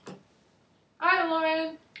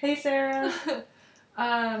Lauren. Hey, Sarah.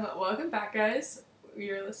 Welcome back, guys.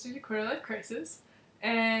 You're listening to Quarter Life Crisis,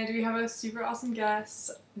 and we have a super awesome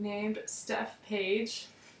guest named Steph Page,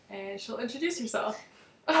 and she'll introduce herself.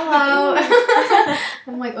 Hello.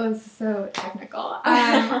 I'm like, oh, this is so technical.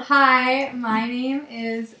 Hi, my name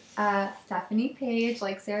is Stephanie Page.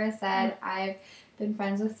 Like Sarah said, I've been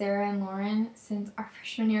friends with Sarah and Lauren since our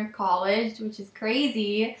freshman year of college, which is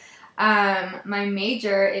crazy. My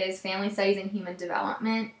major is family studies and human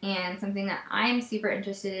development, and something that I'm super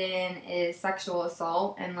interested in is sexual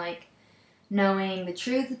assault and like knowing the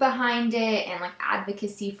truth behind it and like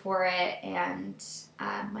advocacy for it and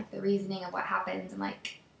like the reasoning of what happens and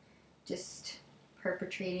like just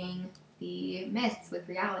perpetrating the myths with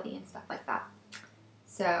reality and stuff like that.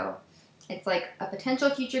 So it's like a potential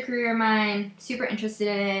future career of mine, super interested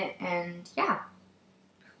in it, and yeah.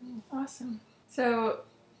 Cool. Awesome. So,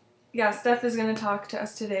 yeah, Steph is going to talk to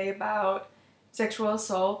us today about sexual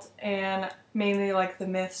assault and mainly like the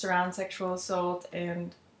myths around sexual assault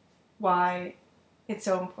and why it's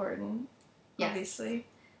so important, obviously.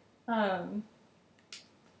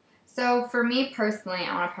 So for me personally,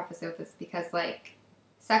 I want to preface it with this because like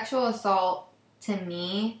sexual assault to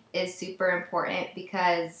me is super important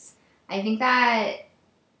because I think that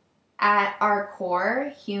at our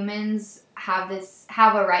core, humans have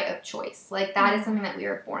a right of choice. Like that is something that we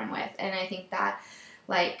were born with. And I think that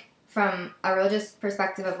like from a religious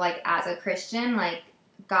perspective of like as a Christian, like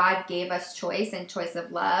God gave us choice and choice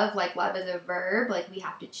of love. Like love is a verb, like we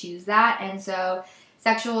have to choose that. And so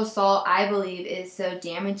sexual assault, I believe, is so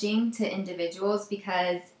damaging to individuals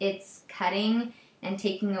because it's cutting and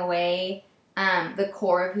taking away the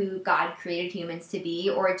core of who God created humans to be,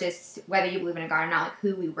 or just whether you believe in a God or not, like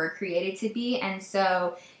who we were created to be. And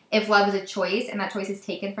so if love is a choice and that choice is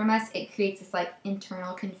taken from us, it creates this like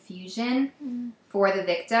internal confusion for the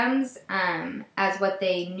victims as what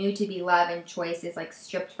they knew to be love and choice is like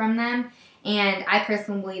stripped from them. And I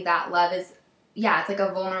personally believe that love is, it's like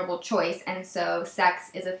a vulnerable choice. And so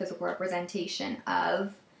sex is a physical representation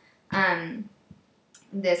of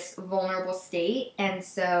this vulnerable state. And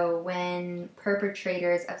so when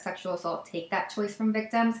perpetrators of sexual assault take that choice from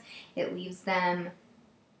victims, it leaves them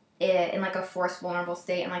in like a forced vulnerable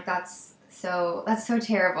state. And like that's so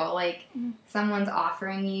terrible. Like someone's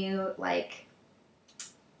offering you like,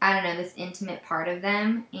 I don't know, this intimate part of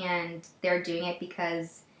them, and they're doing it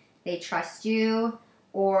because they trust you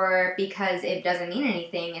or because it doesn't mean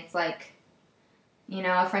anything. It's like, you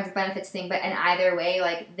know, a friends with benefits thing, but in either way,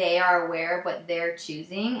 like, they are aware of what they're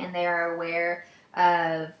choosing, and they are aware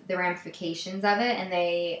of the ramifications of it, and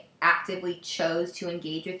they actively chose to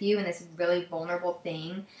engage with you in this really vulnerable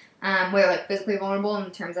thing, where, like, physically vulnerable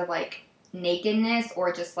in terms of, like, nakedness,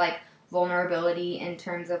 or just, like, vulnerability in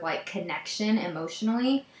terms of, like, connection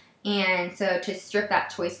emotionally. And so to strip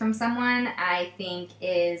that choice from someone, I think,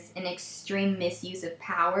 is an extreme misuse of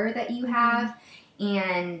power that you have,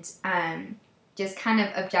 and, just kind of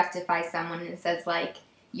objectify someone and says, like,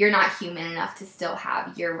 you're not human enough to still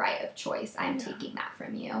have your right of choice. I'm taking that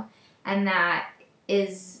from you. And that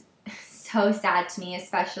is so sad to me,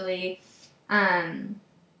 especially in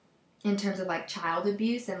terms of, like, child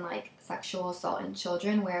abuse and, like, sexual assault in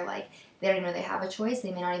children where, like, they don't even know they have a choice.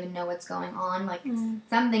 They may not even know what's going on. Like,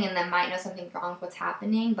 something in them might know something's wrong with what's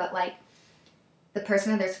happening, but, like, the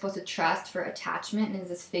person that they're supposed to trust for attachment and is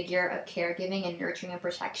this figure of caregiving and nurturing and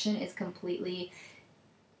protection is completely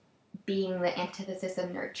being the antithesis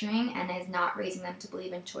of nurturing and is not raising them to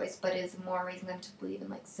believe in choice, but is more raising them to believe in,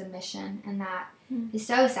 like, submission. And that is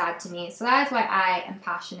so sad to me. So that is why I am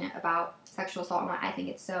passionate about sexual assault and why I think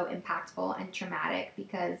it's so impactful and traumatic,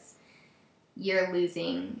 because you're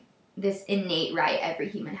losing this innate right every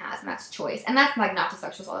human has, and that's choice. And that's, like, not just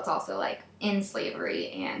sexual assault, it's also, like, in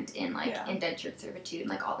slavery and in, like, indentured servitude and,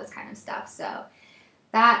 like, all this kind of stuff. So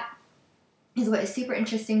that is what is super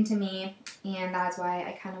interesting to me, and that's why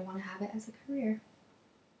I kind of want to have it as a career.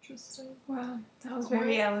 Interesting. Wow, that was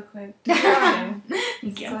very eloquent. Thank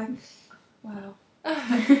It's you. like, wow.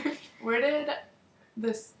 Where did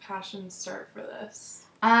this passion start for this?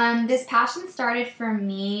 This passion started for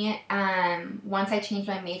me once I changed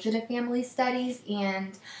my major to family studies,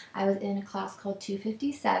 and I was in a class called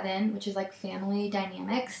 257, which is like family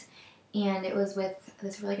dynamics, and it was with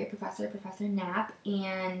this really great professor, Professor Knapp,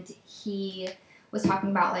 and he was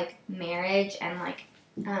talking about like marriage and like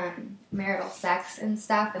marital sex and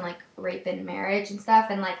stuff, and like rape in marriage and stuff,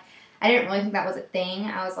 and like I didn't really think that was a thing.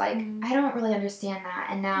 I was like, I don't really understand that,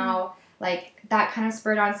 and now like that kind of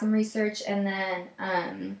spurred on some research, and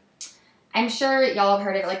then I'm sure y'all have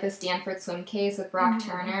heard of it, like the Stanford swim case with Brock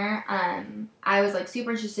Turner. I was like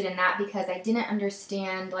super interested in that because I didn't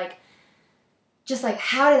understand like just like,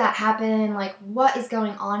 how did that happen? Like, what is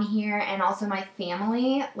going on here? And also my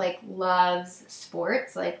family like loves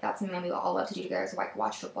sports. Like, that's something that we all love to do together. So like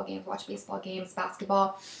watch football games, watch baseball games,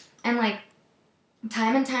 basketball. And like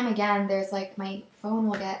time and time again, there's like my phone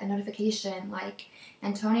will get a notification like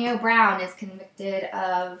Antonio Brown is convicted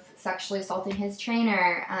of sexually assaulting his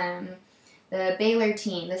trainer. The Baylor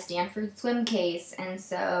team, the Stanford swim case. And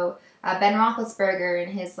so Ben Roethlisberger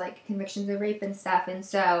and his like convictions of rape and stuff. And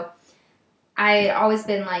so I had always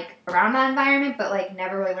been, like, around that environment, but, like,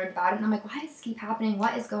 never really learned about it. And I'm like, why does this keep happening?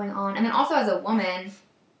 What is going on? And then also as a woman,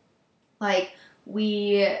 like,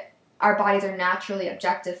 our bodies are naturally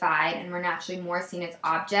objectified and we're naturally more seen as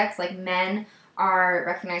objects. Like, men are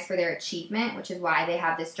recognized for their achievement, which is why they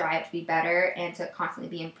have this drive to be better and to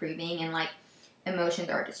constantly be improving. And, like, emotions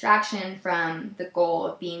are a distraction from the goal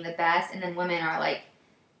of being the best. And then women are, like,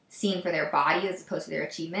 seen for their body as opposed to their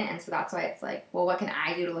achievement. And so that's why it's like, well, what can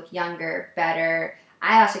I do to look younger, better,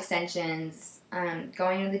 eyelash extensions,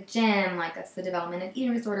 going to the gym, like that's the development of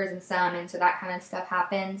eating disorders in some, and so that kind of stuff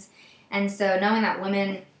happens. And so knowing that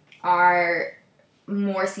women are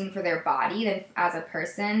more seen for their body than as a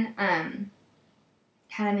person, kind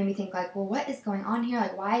of made me think like, well, what is going on here?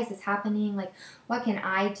 Like, why is this happening? Like, what can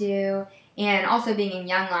I do? And also being in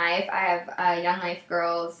Young Life, I have Young Life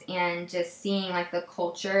girls, and just seeing like the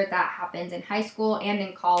culture that happens in high school and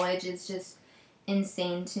in college is just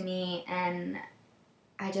insane to me, and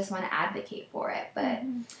I just want to advocate for it. But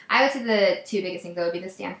I would say the two biggest things though would be the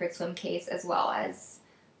Stanford swim case, as well as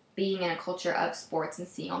being in a culture of sports and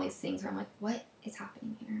seeing all these things where I'm like, what is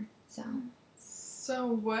happening here? So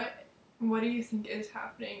what do you think is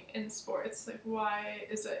happening in sports? Like, why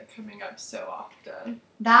is it coming up so often?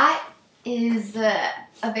 That is a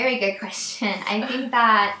very good question. I think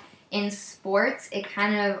that in sports, it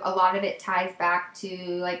kind of, a lot of it ties back to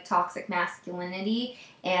like toxic masculinity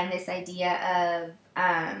and this idea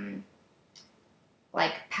of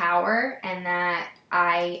like power, and that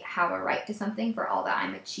I have a right to something for all that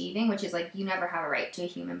I'm achieving, which is like, you never have a right to a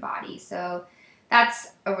human body. So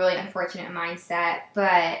that's a really unfortunate mindset,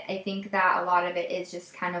 but I think that a lot of it is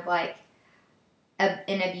just kind of like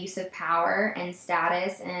an abuse of power and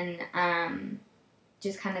status, and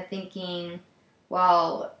just kind of thinking,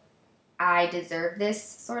 well, I deserve this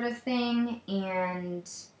sort of thing, and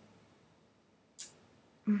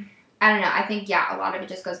I don't know, I think, yeah, a lot of it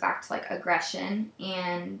just goes back to like aggression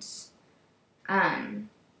and kind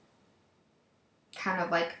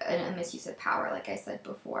of like a misuse of power, like I said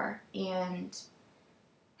before. And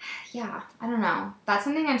yeah, I don't know. That's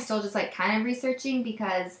something I'm still just like kind of researching,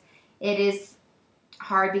 because it is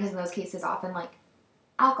hard, because in those cases often like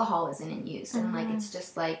alcohol isn't in use, and like it's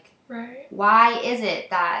just like, right, why is it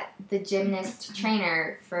that the gymnast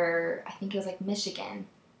trainer for, I think it was like Michigan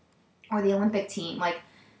or the Olympic team, like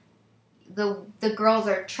the girls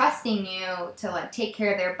are trusting you to like take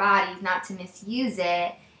care of their bodies, not to misuse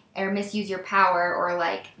it or misuse your power, or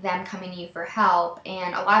like them coming to you for help.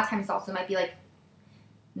 And a lot of times also might be like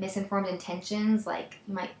misinformed intentions, like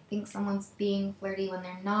you might think someone's being flirty when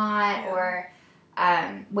they're not, or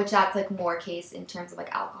which that's like more case in terms of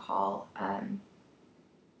like alcohol,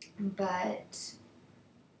 but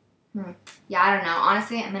yeah, I don't know,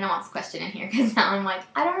 honestly. I'm gonna want this question in here, because now I'm like,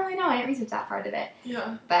 I don't really know, I didn't research that part of it.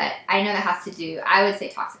 Yeah, but I know that has to do, I would say,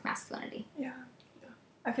 toxic masculinity. Yeah.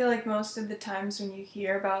 I feel like most of the times when you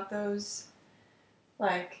hear about those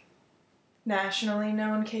like nationally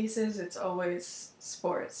known cases, it's always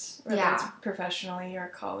sports, whether it's professionally or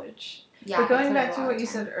college. Yeah, but going back to what you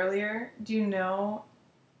said earlier, do you know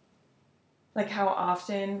like how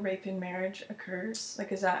often rape in marriage occurs?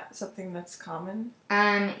 Like, is that something that's common?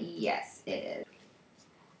 Yes, it is.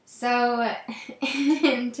 So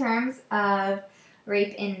in terms of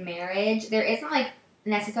rape in marriage, there isn't like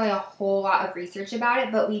necessarily a whole lot of research about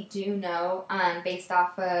it, but we do know, based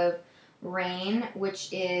off of RAINN, which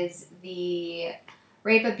is the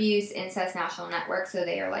Rape, Abuse, Incest National Network. So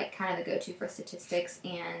they are like kind of the go-to for statistics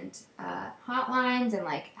and hotlines and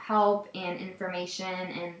like help and information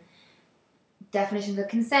and definitions of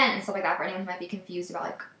consent and stuff like that, for anyone who might be confused about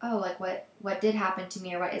like, oh, like what did happen to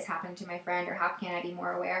me, or what is happening to my friend, or how can I be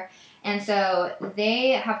more aware. And so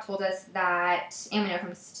they have told us that, and we know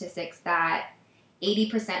from statistics that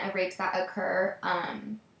 80% of rapes that occur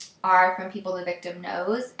are from people the victim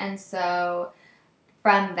knows. And so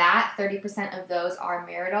from that, 30% of those are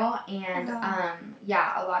marital. And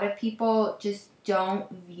a lot of people just don't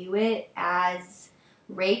view it as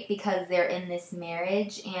rape because they're in this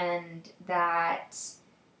marriage, and that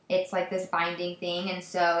it's like this binding thing. And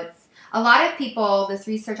so it's a lot of people, this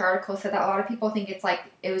research article said that a lot of people think it's like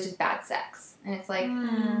it was just bad sex, and it's like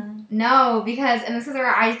no, because, and this is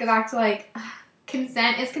where I go back to like,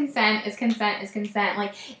 consent is consent is consent is consent.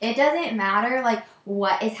 Like, it doesn't matter, like,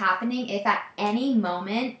 what is happening. If at any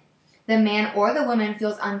moment the man or the woman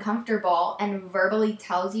feels uncomfortable and verbally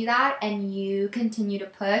tells you that, and you continue to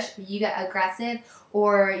push, you get aggressive,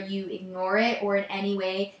 or you ignore it, or in any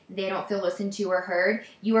way they don't feel listened to or heard,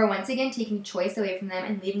 you are once again taking choice away from them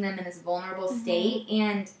and leaving them in this vulnerable state.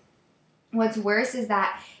 And what's worse is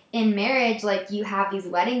that in marriage, like, you have these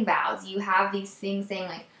wedding vows, you have these things saying,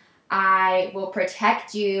 like, I will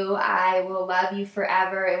protect you, I will love you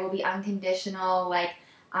forever, it will be unconditional, like,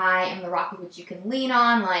 I am the rock which you can lean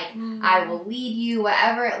on, like, I will lead you,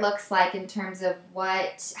 whatever it looks like in terms of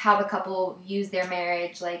how the couple views their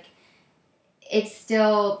marriage, like, it's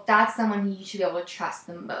still, that's someone who you should be able to trust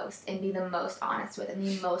the most and be the most honest with and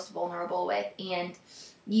the most vulnerable with, and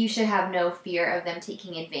you should have no fear of them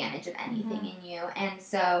taking advantage of anything in you. And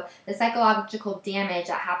so the psychological damage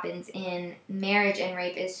that happens in marriage and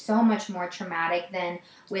rape is so much more traumatic than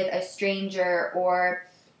with a stranger or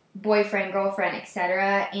boyfriend, girlfriend,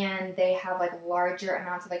 etc. And they have, like, larger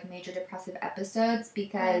amounts of, like, major depressive episodes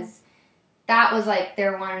because that was, like,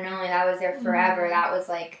 their one and only. That was their forever. That was,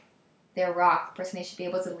 like, their rock, the person they should be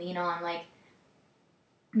able to lean on. Like,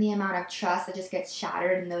 the amount of trust that just gets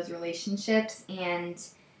shattered in those relationships. And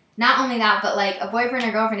not only that, but, like, a boyfriend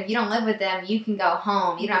or girlfriend, if you don't live with them, you can go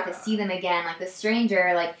home. You don't have to see them again. Like, the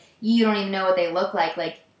stranger, like, you don't even know what they look like.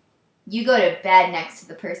 Like, you go to bed next to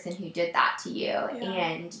the person who did that to you,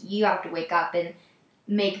 and you have to wake up and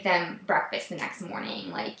make them breakfast the next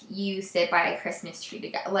morning. Like, you sit by a Christmas tree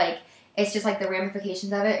together. Like, it's just, like, the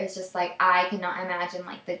ramifications of it is just, like, I cannot imagine,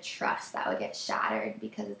 like, the trust that would get shattered,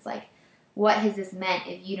 because it's, like, what has this meant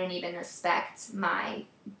if you don't even respect my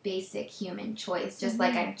basic human choice? Just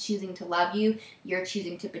like I'm choosing to love you, you're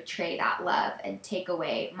choosing to betray that love and take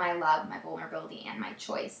away my love, my vulnerability, and my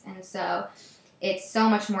choice. And so it's so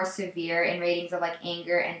much more severe in ratings of, like,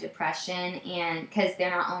 anger and depression, and because they're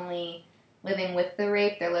not only living with the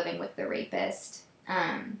rape, they're living with the rapist.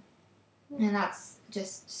 And that's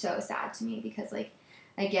just so sad to me because, like,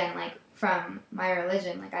 again, like, from my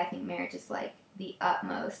religion, like, I think marriage is, like, the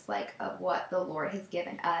utmost, like, of what the Lord has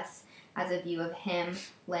given us as a view of Him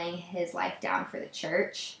laying His life down for the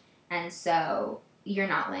church. And so you're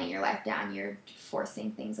not laying your life down, you're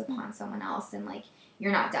forcing things upon someone else, and, like,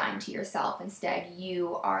 you're not dying to yourself. Instead,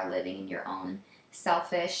 you are living in your own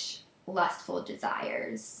selfish, lustful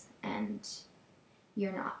desires, and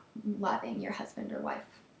you're not loving your husband or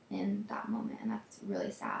wife in that moment, and that's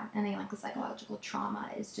really sad. And I think, like, the psychological trauma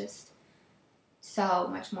is just so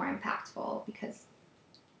much more impactful because,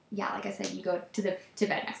 yeah, like I said, you go to bed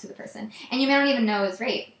next to the person, and you may not even know it's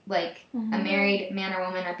rape. Like, a married man or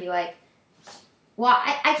woman would be like, well,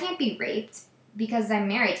 I can't be raped because I'm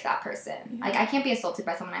married to that person. Like, I can't be assaulted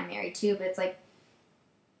by someone I'm married to, but it's like,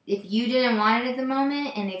 if you didn't want it at the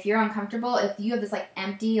moment, and if you're uncomfortable, if you have this, like,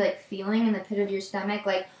 empty, like, feeling in the pit of your stomach,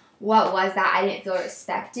 like, what was that? I didn't feel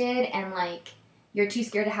respected, and, like, you're too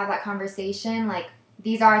scared to have that conversation. Like,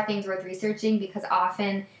 these are things worth researching because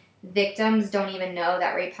often victims don't even know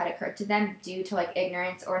that rape had occurred to them due to, like,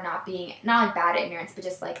 ignorance or not like bad ignorance, but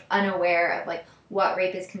just, like, unaware of, like, what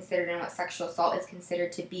rape is considered and what sexual assault is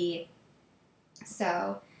considered to be.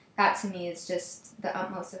 So that to me is just the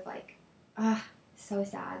utmost of, like, so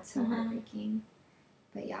sad, so heartbreaking.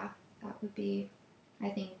 But yeah, that would be, I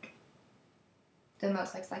think, the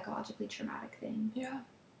most, like, psychologically traumatic thing. Yeah.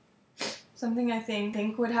 Something I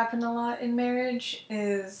think would happen a lot in marriage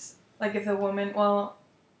is, like, if the woman, well,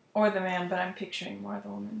 or the man, but I'm picturing more the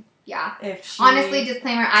woman. Yeah. If she... Honestly,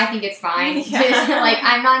 disclaimer, I think it's fine. Like,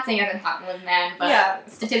 I'm not saying it doesn't happen with men, but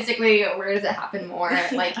statistically, where does it happen more?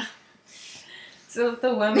 Like... So if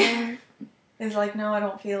the woman is like, no, I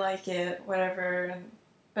don't feel like it, whatever,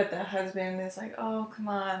 but the husband is like, oh, come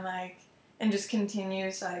on, like, and just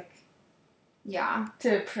continues, like,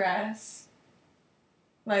 to press,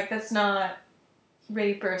 like, that's not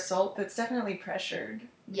rape or assault, that's definitely pressured.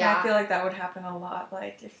 Yeah. I feel like that would happen a lot,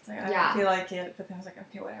 like, if it's like, I don't feel like it, but then it's like,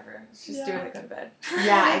 okay, whatever, let's just do it, go to bed.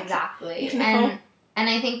 Yeah, exactly. You know? And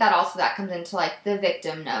I think that also that comes into, like, the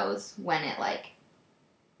victim knows when it, like,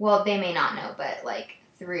 well, they may not know, but, like,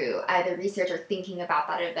 through either research or thinking about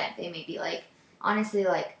that event, they may be like, honestly,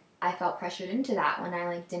 like, I felt pressured into that when I,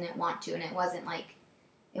 like, didn't want to, and it wasn't like,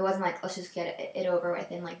 let's just get it over with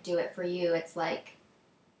and, like, do it for you. It's like,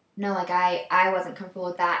 no, like, I wasn't comfortable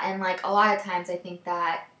with that, and, like, a lot of times I think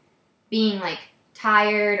that being, like,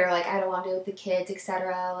 tired or, like, I had a long day with the kids,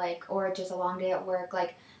 etc., like, or just a long day at work,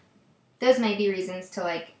 like, those may be reasons to,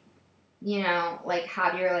 like, you know, like,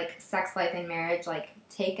 have your, like, sex life and marriage, like,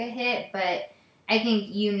 take a hit, but I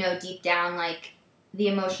think you know deep down, like, the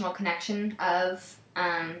emotional connection of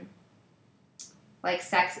like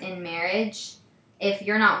sex in marriage, if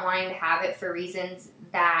you're not wanting to have it for reasons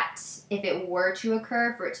that if it were to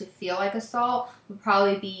occur, for it to feel like assault, would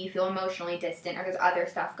probably be you feel emotionally distant or there's other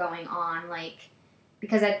stuff going on, like,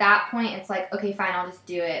 because at that point it's like, okay, fine, I'll just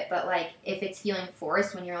do it. But like if it's feeling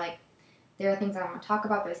forced, when you're like, there are things I want to talk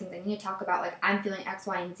about, there's things I need to talk about, like I'm feeling X,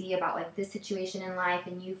 Y, and Z about like this situation in life,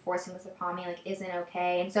 and you forcing this upon me like isn't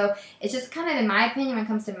okay. And so it's just kind of, in my opinion, when it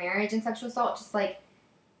comes to marriage and sexual assault, just like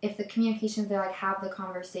if the communication's there, like have the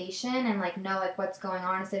conversation and like know like what's going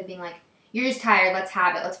on, instead of being like, you're just tired, let's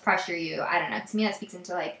have it, let's pressure you. I don't know. To me that speaks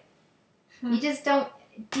into like, you just don't,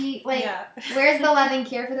 like, where's the love and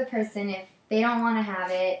care for the person if they don't want to have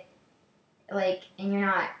it, like, and you're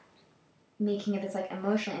not making it this like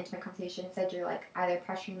emotionally intimate conversation. Instead you're like either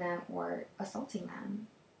pressuring them or assaulting them.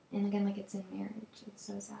 And again, like, it's in marriage. It's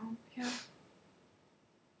so sad. Yeah.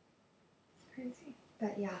 Crazy.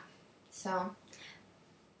 But yeah, so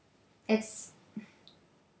it's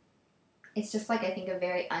just like, I think, a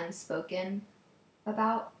very unspoken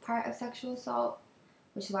about part of sexual assault,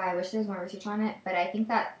 which is why I wish there was more research on it. But I think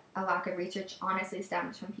that a lack of research honestly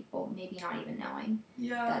stems from people maybe not even knowing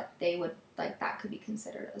that they would, like, that could be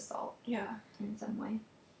considered assault in some way.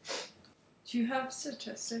 Do you have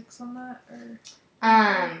statistics on that, or?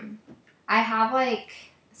 I have like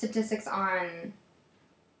statistics on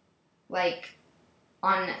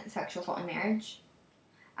sexual assault in marriage.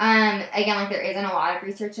 Again, like, there isn't a lot of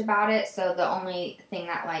research about it, so the only thing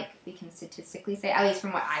that like we can statistically say, at least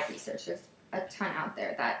from what I've researched, there's a ton out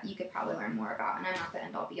there that you could probably learn more about, and I'm not the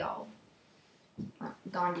end all be all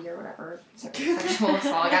Gandhi or whatever sexual assault,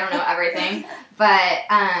 like, I don't know everything, but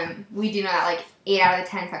we do know that like 8 out of the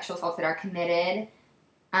 10 sexual assaults that are committed,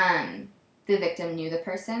 the victim knew the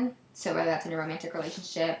person. So whether that's in a romantic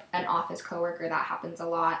relationship, an office coworker, that happens a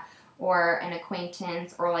lot, or an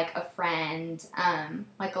acquaintance, or like a friend.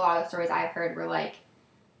 Like, a lot of stories I've heard were like,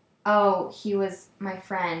 oh, he was my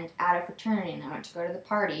friend at a fraternity and I went to go to the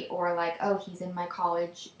party, or like, oh, he's in my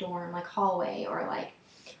college dorm like hallway, or like,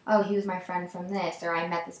 oh, he was my friend from this, or I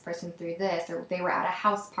met this person through this, or they were at a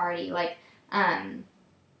house party. Like,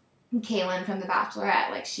 Kaylin from The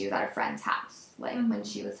Bachelorette, like, she was at a friend's house, like, when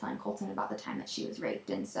she was telling Colton about the time that she was raped.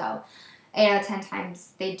 And so 8 out of 10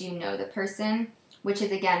 times they do know the person, which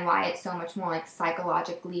is, again, why it's so much more, like,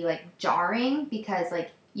 psychologically, like, jarring, because,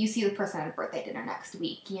 like, you see the person at a birthday dinner next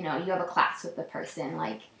week, you know, you have a class with the person,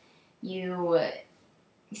 like, you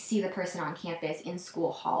see the person on campus, in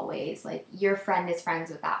school hallways, like, your friend is friends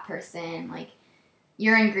with that person, like,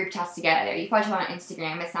 you're in group chats together, you watch it on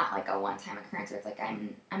Instagram, it's not like a one-time occurrence where it's like,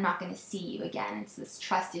 I'm not going to see you again. It's this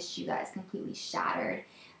trust issue that is completely shattered,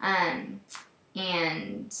 and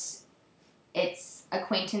it's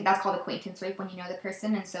acquaintance, that's called acquaintance rape when you know the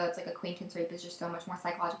person, and so it's like acquaintance rape is just so much more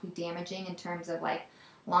psychologically damaging in terms of like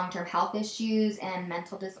long-term health issues and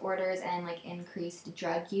mental disorders and like increased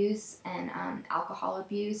drug use and alcohol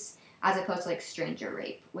abuse, as opposed to like stranger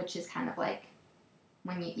rape, which is kind of like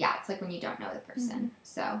when you, it's like when you don't know the person.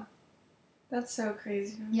 So that's so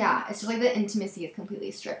crazy. Yeah, it's just like the intimacy is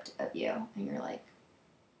completely stripped of you, and you're like,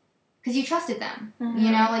 because you trusted them,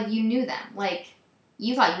 you know, like, you knew them, like,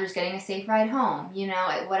 you thought you were just getting a safe ride home, you know,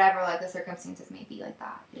 like, whatever, like, the circumstances may be, like,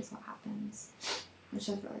 that is what happens, which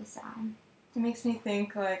is really sad. It makes me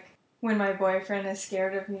think, like, when my boyfriend is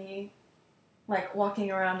scared of me, like, walking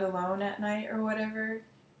around alone at night or whatever,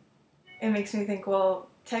 it makes me think, well,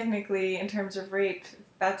 technically, in terms of rape,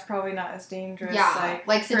 that's probably not as dangerous. Yeah,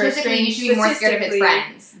 like statistically, you should be more scared of his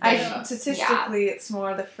friends. Statistically, it's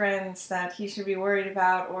more the friends that he should be worried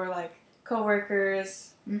about, or like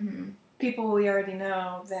coworkers, people we already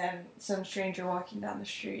know, than some stranger walking down the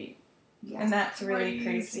street. Yeah. And that's really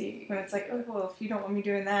crazy. When it's like, oh, well, if you don't want me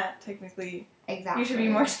doing that, technically, you should be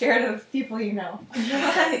more scared of people you know.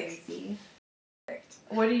 Crazy.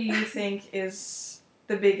 What do you think is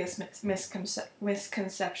the biggest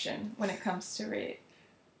misconception when it comes to rape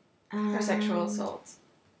or sexual assault?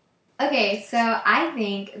 Okay, so I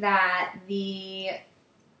think that the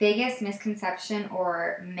biggest misconception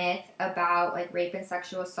or myth about like rape and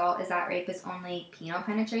sexual assault is that rape is only penile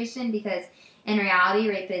penetration, because in reality,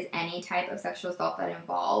 rape is any type of sexual assault that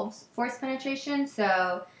involves forced penetration.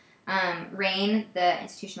 So RAINN, the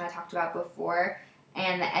institution that I talked about before,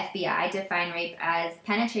 and the FBI define rape as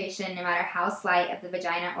penetration, no matter how slight, of the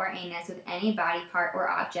vagina or anus with any body part or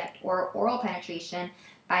object, or oral penetration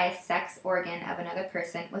by a sex organ of another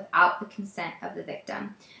person without the consent of the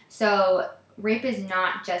victim. So rape is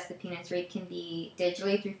not just the penis. Rape can be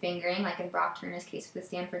digitally through fingering, like in Brock Turner's case with the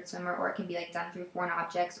Stanford swimmer, or it can be like done through foreign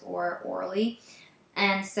objects or orally.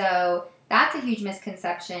 And so that's a huge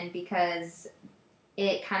misconception, because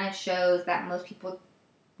it kind of shows that most people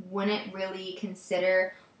wouldn't really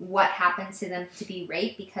consider what happened to them to be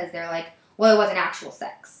rape because they're like, well, it wasn't actual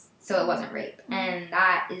sex, so it wasn't rape. Mm-hmm. And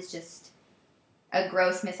that is just a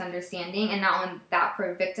gross misunderstanding. And not only that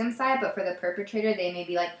for victim side, but for the perpetrator, they may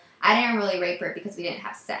be like, I didn't really rape her because we didn't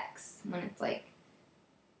have sex. When it's like,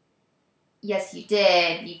 yes, you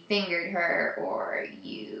did. You fingered her, or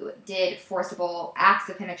you did forcible acts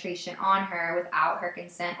of penetration on her without her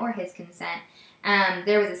consent or his consent.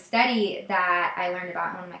 There was a study that I learned about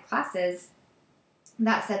in one of my classes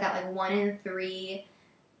that said that like 1 in 3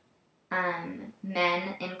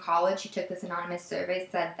 men in college who took this anonymous survey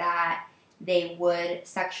said that they would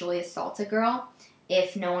sexually assault a girl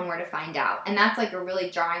if no one were to find out. And that's like a really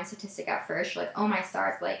jarring statistic at first. You're like, oh my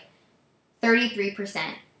stars, like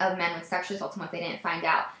 33% of men would sexually assault someone if they didn't find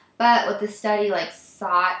out. But what the study like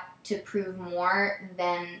sought to prove more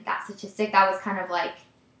than that statistic, that was kind of like,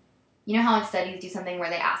 you know how like studies do something where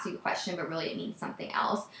they ask you a question but really it means something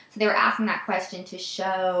else. So they were asking that question to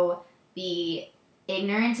show the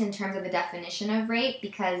ignorance in terms of the definition of rape,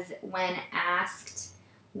 because when asked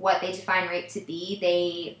what they define rape to be,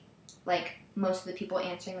 they, like, most of the people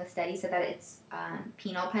answering the study said that it's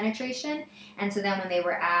penile penetration. And so then when they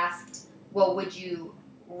were asked, well, would you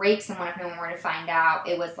rape someone if no one were to find out,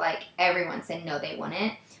 it was like everyone said no, they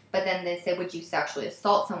wouldn't. But then they said, would you sexually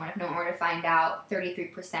assault someone if no one were to find out?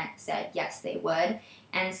 33% said yes, they would.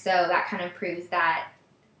 And so that kind of proves that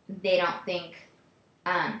they don't think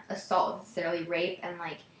assault is necessarily rape, and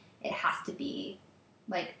like it has to be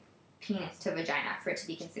like penis to vagina for it to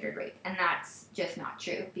be considered rape. And that's just not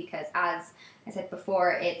true, because as I said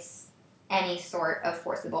before, it's any sort of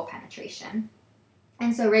forcible penetration.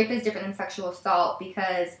 And so rape is different than sexual assault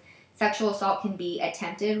because sexual assault can be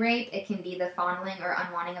attempted rape. It can be the fondling or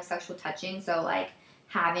unwanting of sexual touching. So like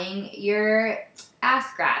having your ass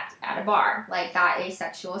scratched at a bar, like that is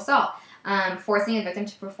sexual assault. Forcing a victim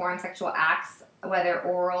to perform sexual acts, whether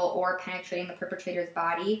oral or penetrating the perpetrator's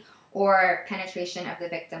body, or penetration of the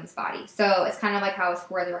victim's body. So it's kind of like how a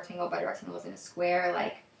square is a rectangle, but a rectangle isn't a square.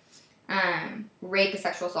 Like rape is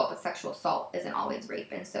sexual assault, but sexual assault isn't always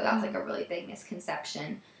rape. And so that's like a really big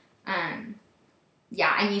misconception.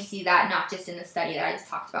 Yeah, and you see that not just in the study that I just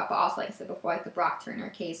talked about, but also, like I said before, like the Brock Turner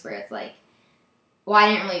case, where it's like, well, I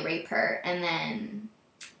didn't really rape her. And then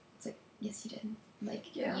it's like, yes, you did.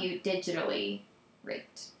 Like, you digitally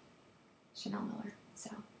raped Chanel Miller.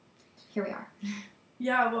 So here we are.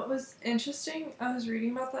 Yeah, what was interesting, I was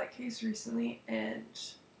reading about that case recently, and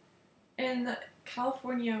in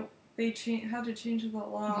California, they had to change the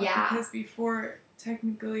law. Yeah. Because before,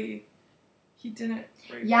 technically, he didn't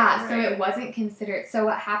rape Yeah, her, so right? it wasn't considered. So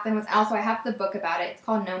what happened was, also I have the book about it. It's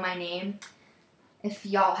called Know My Name. If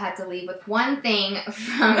y'all had to leave with one thing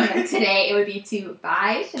from today, it would be to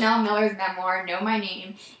buy Chanel Miller's memoir, Know My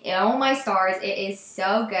Name. Oh my stars, it is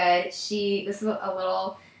so good. This is a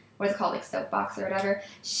little, what is it called, like soapbox or whatever.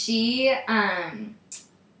 She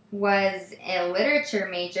was a literature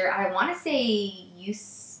major. I want to say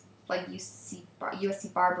USC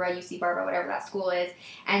Barbara, whatever that school is.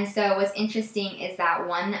 And so what's interesting is that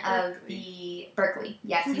one of the Berkeley,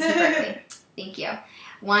 yes, UC Berkeley. Thank you.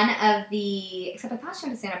 One of the, except I thought she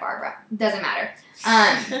went to Santa Barbara. Doesn't matter.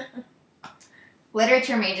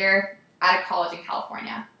 Literature major at a college in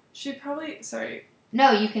California. She probably, sorry.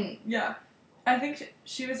 No, you can. Yeah. I think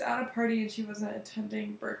she was at a party and she wasn't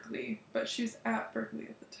attending Berkeley, but she was at Berkeley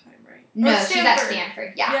at the time, right? No, Or she's at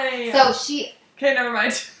Stanford. Yeah. Yeah. So she. Okay, never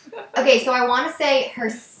mind. Okay, so I want to say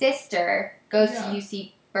her sister goes to Yeah.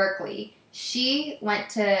 UC Berkeley. She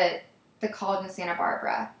went to the college in Santa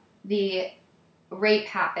Barbara. The rape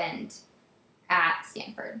happened at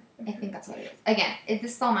Stanford. I think that's what it is. Again,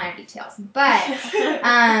 this is all minor details. But,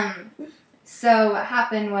 so what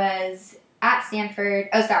happened was at Stanford,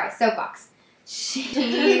 soapbox.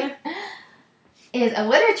 She is a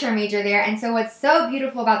literature major there. And so what's so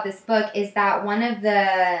beautiful about this book is that one of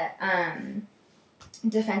the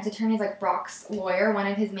defense attorneys, like Brock's lawyer, one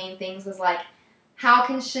of his main things was like, how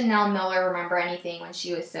can Chanel Miller remember anything when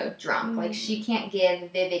she was so drunk? Like, she can't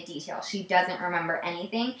give vivid detail. She doesn't remember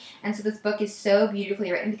anything. And so this book is so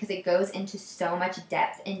beautifully written because it goes into so much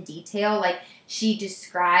depth and detail. Like, she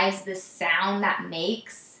describes the sound that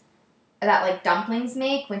like dumplings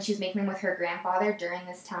make when she was making them with her grandfather during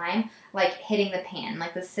this time, like hitting the pan,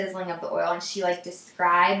 like the sizzling of the oil. And she like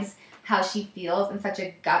describes how she feels in such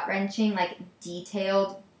a gut-wrenching, like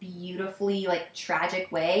detailed, beautifully like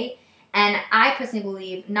tragic way. And I personally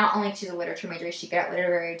believe not only she's a literature major, she's good at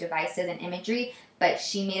literary devices and imagery, but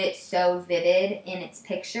she made it so vivid in its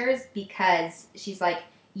pictures because she's like,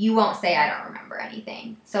 you won't say I don't remember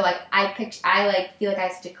anything. So like I feel like I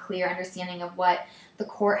have such a clear understanding of what the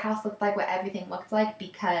courthouse looked like, what everything looked like,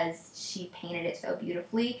 because she painted it so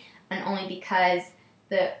beautifully, and only because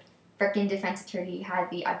the freaking defense attorney had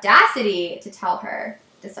the audacity to tell her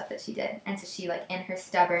the stuff that she did. And so she, like, in her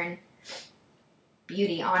stubborn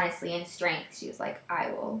beauty, honestly, and strength, she was like, I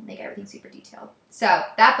will make everything super detailed. So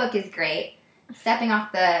that book is great. Stepping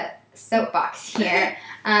off the soapbox here.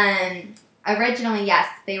 Originally, yes,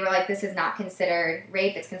 they were like, this is not considered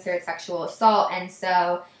rape, it's considered sexual assault. And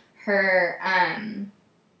so her,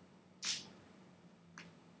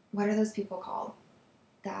 what are those people called?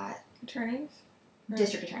 That Attorneys?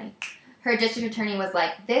 district attorney. Her district attorney was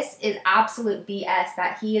like, this is absolute BS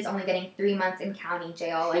that he is only getting 3 months in county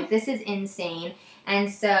jail. Like, this is insane.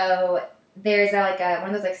 And so there's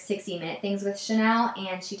one of those like 60-minute things with Chanel,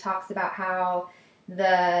 and she talks about how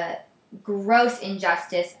the gross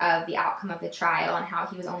injustice of the outcome of the trial and how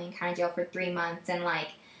he was only in county jail for 3 months, and like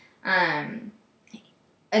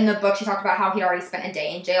in the book she talked about how he'd already spent a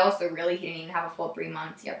day in jail, so really he didn't even have a full 3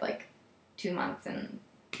 months. He had like 2 months and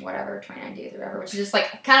whatever, 29 days or whatever, which is just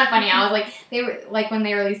like kind of funny. I was like, they were like, when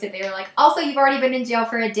they released it, they were like, also you've already been in jail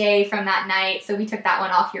for a day from that night, so we took that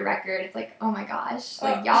one off your record. It's like, oh my gosh,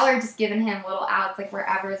 like y'all are just giving him little outs like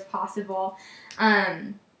wherever is possible.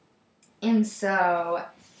 And so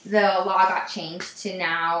the law got changed to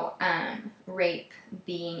now rape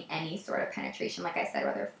being any sort of penetration, like I said,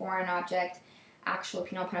 whether foreign object, actual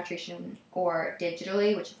penile penetration, or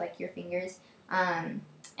digitally, which is like your fingers. And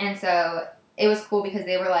so it was cool because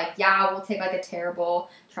they were like, yeah, we'll take like a terrible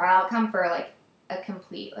trial outcome for like a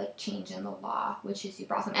complete like change in the law, which is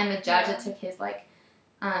super awesome. And the judge that took his like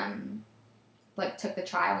took the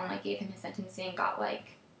trial and like gave him his sentencing, got like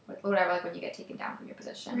whatever, like when you get taken down from your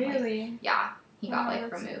position. Really? Like, yeah, he got like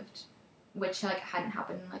that's... removed, which like hadn't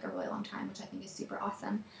happened in like a really long time, which I think is super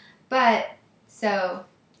awesome. But so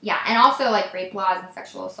yeah, and also like rape laws and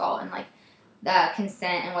sexual assault and like the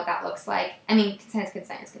consent and what that looks like. I mean, consent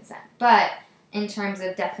is consent, but in terms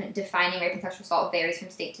of defining rape and sexual assault varies from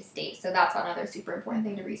state to state. So that's another super important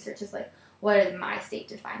thing to research, is like, what does my state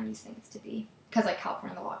define these things to be? Because like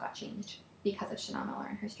California, the law got changed because of Chanel Miller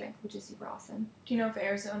and her strength, which is super awesome. Do you know if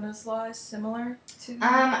Arizona's law is similar to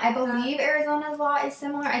I believe Arizona's law is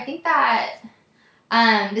similar. I think that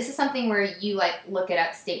this is something where you like look it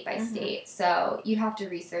up state by state. So you'd have to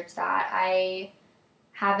research that. I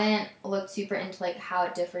haven't looked super into like how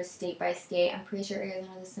it differs state by state. I'm pretty sure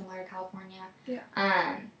Arizona is similar to California.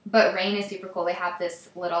 Yeah. But Rain is super cool. They have this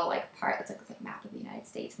little like part that's like this like map of the United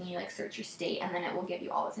States, and you like search your state, and then it will give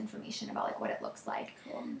you all this information about like what it looks like.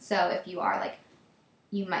 Cool. So if you are like,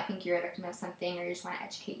 you might think you're a victim of something, or you just want to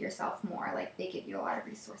educate yourself more, like they give you a lot of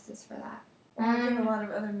resources for that. There's a lot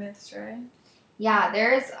of other myths, right? Yeah,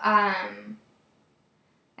 there's I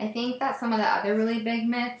think that some of the other really big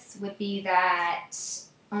myths would be that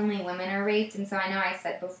only women are raped. And so I know I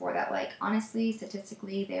said before that, like, honestly,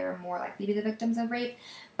 statistically, they're more likely to be the victims of rape.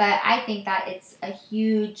 But I think that it's a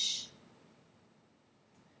huge,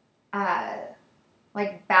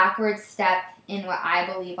 like, backward step in what I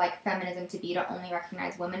believe, like, feminism to be, to only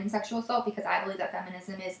recognize women in sexual assault, because I believe that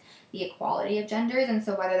feminism is the equality of genders. And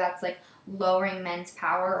so whether that's, like, lowering men's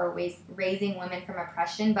power or raising women from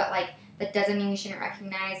oppression, but, like, that doesn't mean we shouldn't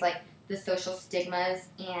recognize, like, the social stigmas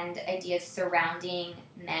and ideas surrounding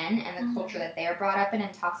men and the culture that they are brought up in,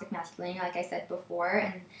 and toxic masculinity, like I said before,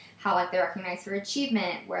 and how like they're recognized for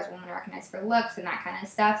achievement, whereas women are recognized for looks and that kind of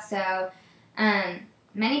stuff. So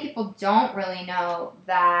many people don't really know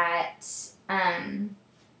that men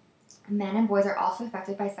and boys are also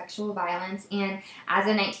affected by sexual violence, and as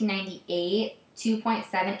of 1998,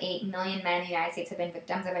 2.78 million men in the United States have been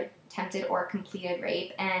victims of attempted or completed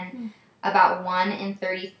rape, and about 1 in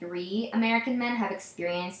 33 American men have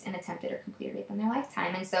experienced an attempted or completed rape in their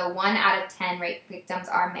lifetime. And so 1 out of 10 rape victims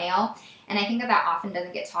are male. And I think that often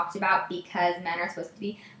doesn't get talked about because men are supposed to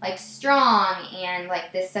be, like, strong and,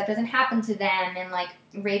 like, this stuff doesn't happen to them. And, like,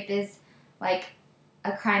 rape is, like,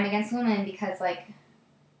 a crime against women because, like,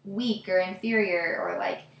 weak or inferior, or,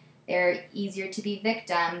 like, they're easier to be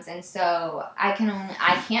victims. And so I can't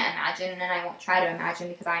imagine, and I won't try to imagine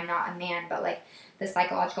because I'm not a man, but, like, the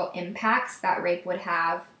psychological impacts that rape would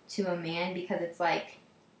have to a man, because it's like,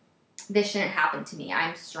 this shouldn't happen to me.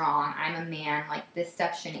 I'm strong. I'm a man. Like, this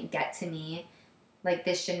stuff shouldn't get to me. Like,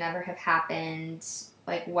 this should never have happened.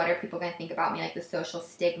 Like, what are people going to think about me? Like, the social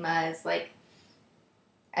stigmas. Like,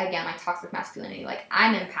 again, like, toxic masculinity. Like,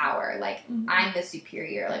 I'm in power. Like, I'm the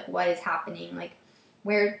superior. Like, what is happening? Like,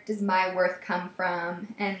 where does my worth come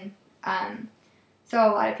from? And, so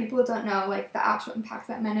a lot of people don't know, like, the actual impacts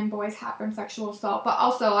that men and boys have from sexual assault, but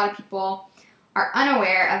also a lot of people are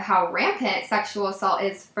unaware of how rampant sexual assault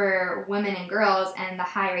is for women and girls and the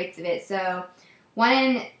high rates of it. So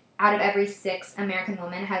out of every 6 American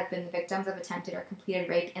women have been the victims of attempted or completed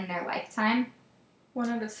rape in their lifetime. 1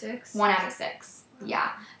 out of 6? 1 out of 6.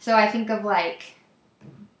 Yeah. So I think of like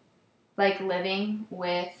living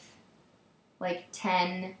with like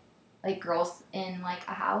 10 like girls in like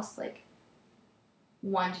a house, like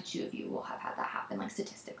 1 to 2 of you will have had that happen, like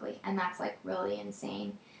statistically, and that's like really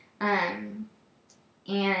insane. And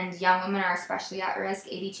young women are especially at risk.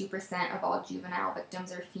 82% of all juvenile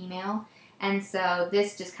victims are female, and so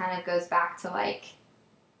this just kind of goes back to like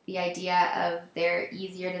the idea of they're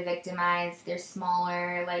easier to victimize, they're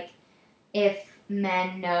smaller. Like if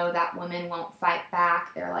men know that women won't fight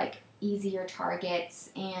back, they're like easier targets,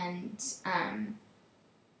 and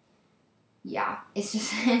yeah, it's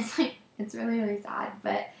just it's really, really sad.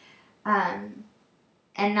 But and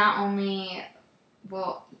not only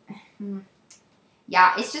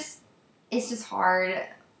yeah, it's just hard,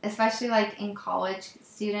 especially like in college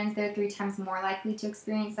students. They're 3 times more likely to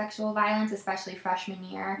experience sexual violence, especially freshman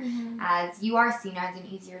year, as you are seen as an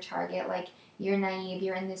easier target. Like you're naive,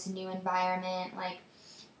 you're in this new environment, like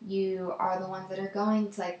you are the ones that are going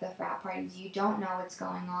to like the frat parties, you don't know what's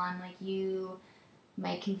going on, like you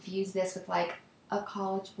might confuse this with like a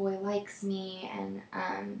college boy likes me, and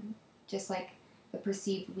just like the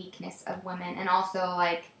perceived weakness of women. And also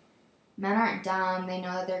like men aren't dumb, they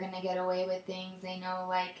know that they're gonna get away with things, they know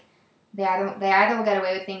like they either will get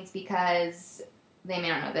away with things because they may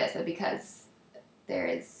not know this, but because there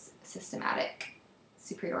is systematic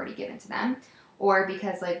superiority given to them, or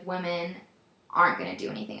because like women aren't going to do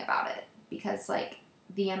anything about it, because like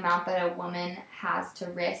the amount that a woman has to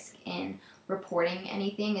risk in reporting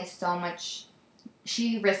anything is so much,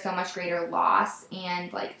 she risks so much greater loss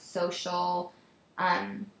and like social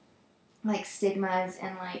like stigmas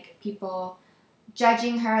and like people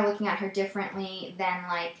judging her, looking at her differently than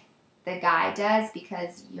like the guy does,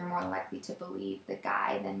 because you're more likely to believe the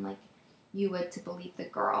guy than like you would to believe the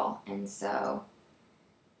girl. And so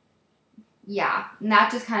yeah, and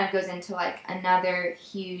that just kind of goes into like another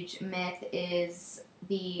huge myth is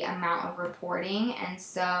the amount of reporting. And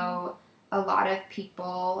so a lot of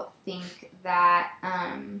people think that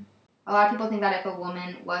if a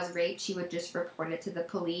woman was raped, she would just report it to the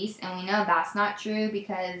police, and we know that's not true,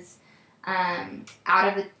 because only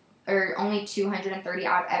 230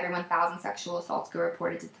 out of every 1,000 sexual assaults go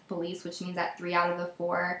reported to the police, which means that 3 out of the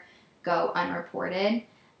 4 go unreported.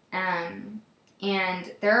 And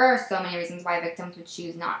there are so many reasons why victims would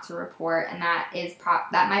choose not to report, and that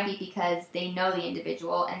might be because they know the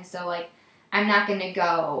individual, and so like I'm not going to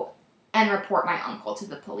go and report my uncle to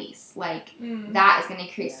the police. Like that is going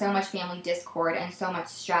to create so much family discord and so much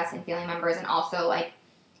stress in family members, and also like,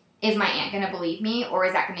 is my aunt going to believe me, or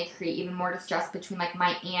is that going to create even more distress between like my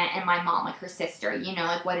aunt and my mom, like her sister, you know,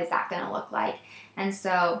 like what is that going to look like? And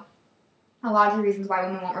so a lot of the reasons why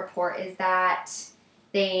women won't report is that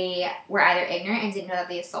they were either ignorant and didn't know that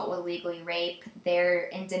the assault was legally rape, they're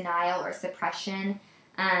in denial or suppression,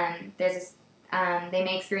 they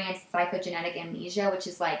may experience psychogenetic amnesia, which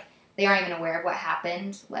is like they aren't even aware of what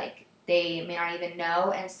happened, like they may not even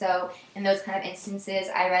know. And so in those kind of instances,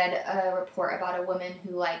 I read a report about a woman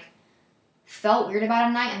who like felt weird about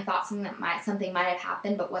a night and thought something might have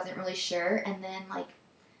happened but wasn't really sure, and then like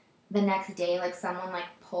the next day like someone like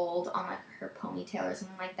pulled on like her ponytail or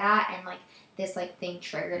something like that, and like this like thing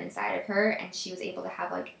triggered inside of her, and she was able to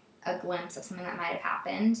have like a glimpse of something that might have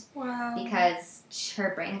happened. Wow. Because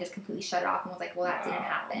her brain had just completely shut off and was like, well, that didn't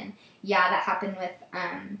happen. Yeah, that happened with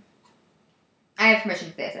I have permission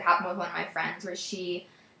for this. It happened with one of my friends where she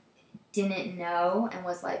didn't know and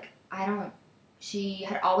was like, she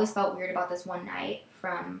had always felt weird about this one night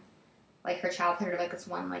from like her childhood, or like this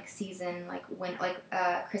one like season, like when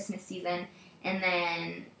Christmas season, and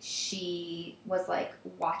then she was like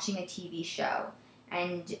watching a TV show,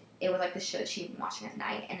 and it was like the show that she'd been watching at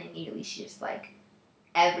night, and immediately she just like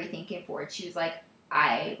everything came forward. She was like,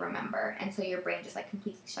 I remember. And so your brain just like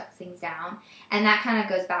completely shuts things down, and that kind of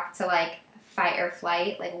goes back to like fight or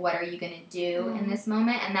flight, like what are you gonna do in this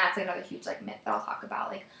moment? And that's another huge like myth that I'll talk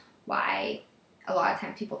about, like why a lot of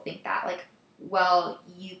times people think that like, well,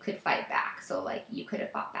 you could fight back, so like you could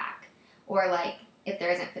have fought back, or like if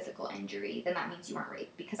there isn't physical injury, then that means you weren't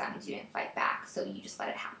raped, because that means you didn't fight back, so you just let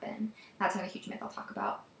it happen. That's another huge myth I'll talk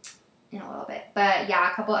about in a little bit. But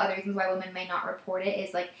yeah, a couple other reasons why women may not report it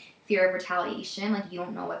is like fear of retaliation. Like you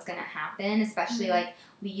don't know what's gonna happen, especially like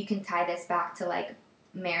you can tie this back to like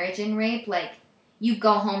marriage and rape. Like you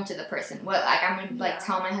go home to the person. What, like I'm gonna like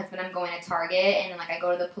tell my husband I'm going to Target, and then like I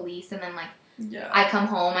go to the police, and then like I come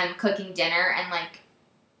home, I'm cooking dinner, and like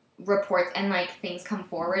reports and like things come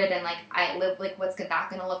forward, and like I live like what's that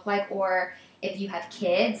gonna look like? Or if you have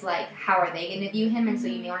kids, like, how are they going to view him? And so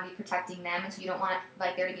you may want to be protecting them, and so you don't want,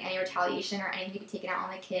 like, there to be any retaliation or anything to be taken out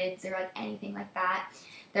on the kids or, like, anything like that.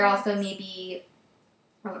 There also may be...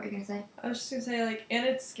 What were you going to say? I was just going to say, like, and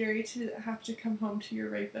it's scary to have to come home to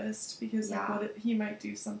your rapist because, like, what if he might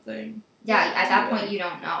do something. Yeah, at that point, you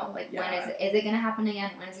don't know. Like, when is it going to happen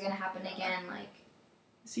again? When is it going to happen again? Like...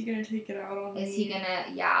 Is he going to take it out on me? Is he going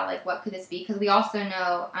to... Yeah, like, what could this be? Because we also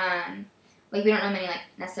know... Like, we don't know many, like,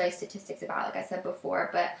 necessarily statistics about it, like I said before,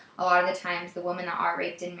 but a lot of the times the women that are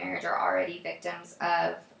raped in marriage are already victims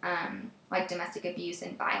of, like, domestic abuse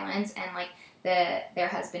and violence, and, like, their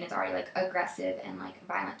husband is already, like, aggressive and, like,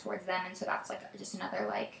 violent towards them, and so that's, like, just another,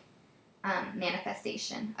 like,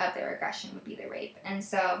 manifestation of their aggression would be the rape. And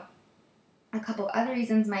so a couple other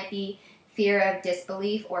reasons might be fear of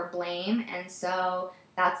disbelief or blame, and so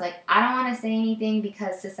that's, like, I don't want to say anything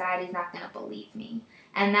because society's not going to believe me.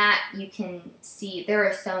 And that you can see, there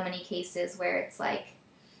are so many cases where it's like,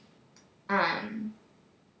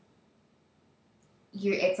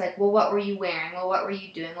 it's like, well, what were you wearing? Well, what were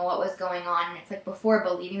you doing? Well, what was going on? And it's like, before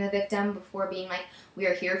believing the victim, before being like, we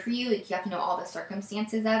are here for you, like, you have to know all the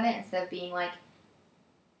circumstances of it, instead of being like,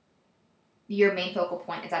 your main focal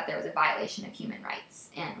point is that there was a violation of human rights,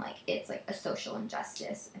 and, like, it's, like, a social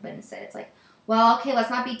injustice. But instead it's like, well, okay, let's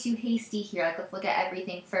not be too hasty here. Like, let's look at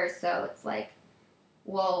everything first. So it's like,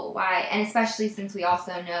 well, why? And especially since we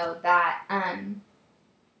also know that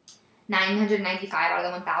 995 out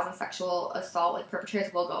of the 1,000 sexual assault, like,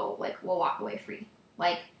 perpetrators will walk away free.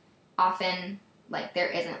 Like, often, like, there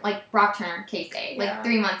isn't, like, Brock Turner, case A, like,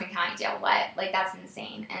 3 months in county jail. What? Like, that's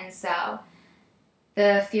insane. And so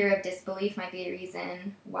the fear of disbelief might be a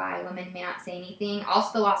reason why women may not say anything.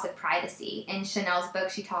 Also, the loss of privacy. In Chanel's book,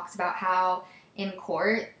 she talks about how in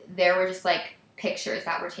court there were just, like, pictures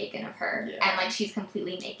that were taken of her, and, like, she's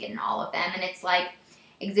completely naked in all of them, and it's like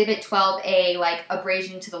Exhibit 12A, like,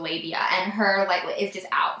 abrasion to the labia, and her, like, is just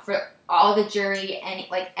out for all the jury and,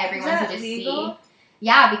 like, everyone to just legal? See.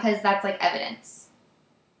 Yeah, because that's, like, evidence.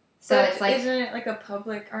 So but it's like, isn't it like a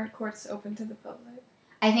public? Aren't courts open to the public?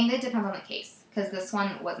 I think it depends on the case, because this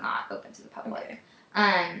one was not open to the public.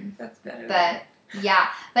 Okay. That's better. But yeah,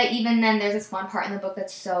 but even then, there's this one part in the book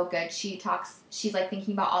that's so good. She's, like,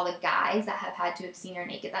 thinking about all the guys that have had to have seen her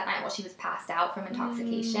naked that night while she was passed out from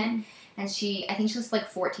intoxication. And I think she was, like,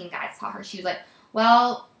 14 guys saw her. She was like,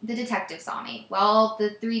 well, the detective saw me. Well, the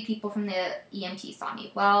 3 people from the EMT saw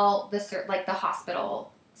me. Well, the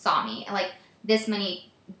hospital saw me. And, like, this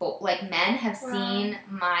many, like, men have seen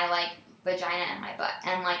my, like, vagina and my butt.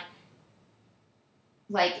 And, like,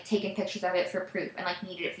 taken pictures of it for proof and, like,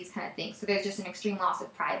 needed it for these kind of things. So there's just an extreme loss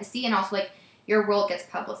of privacy, and also, like, your world gets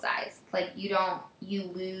publicized. Like, you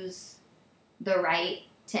lose the right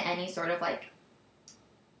to any sort of, like,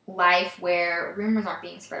 life where rumors aren't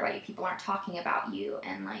being spread about you, people aren't talking about you,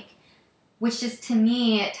 and, like, which just, to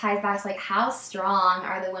me, it ties back to, like, how strong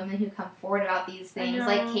are the women who come forward about these things,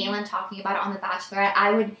 like Kaylin talking about it on The Bachelorette.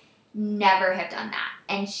 I would never have done that,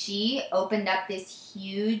 and she opened up this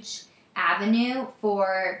huge avenue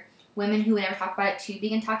for women who would never talk about it to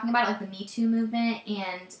begin talking about it, like the Me Too movement,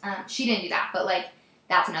 and she didn't do that, but, like,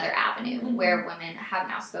 that's another avenue where women have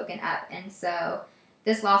now spoken up. And so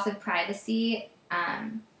this loss of privacy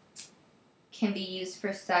can be used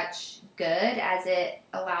for such good, as it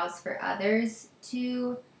allows for others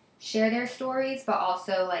to share their stories, but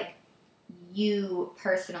also, like, you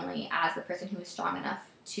personally, as the person who is strong enough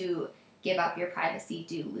to give up your privacy,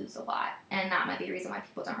 do lose a lot. And that might be a reason why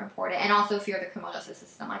people don't report it. And also fear of the criminal justice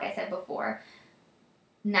system. Like I said before,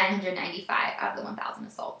 995 out of the 1,000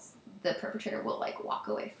 assaults, the perpetrator will, like, walk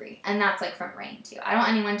away free. And that's, like, from RAINN, too. I don't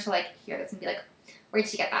want anyone to, like, hear this and be like, where'd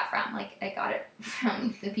she get that from? Like, I got it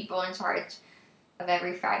from the people in charge of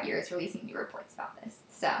every 5 years releasing new reports about this.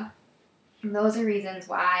 So those are reasons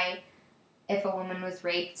why if a woman was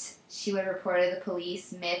raped, she would report it to the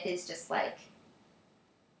police. Myth is just, like,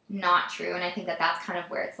 not true. And I think that that's kind of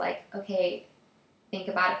where it's like, okay, think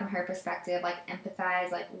about it from her perspective, like,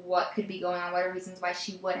 empathize, like, what could be going on, what are reasons why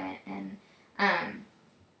she wouldn't, and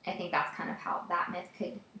I think that's kind of how that myth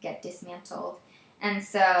could get dismantled. And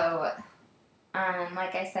so,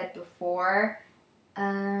 like I said before,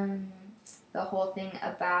 the whole thing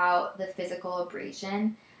about the physical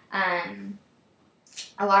abrasion,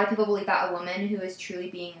 a lot of people believe that a woman who is truly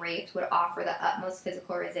being raped would offer the utmost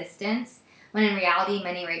physical resistance, when in reality,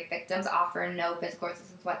 many rape victims offer no physical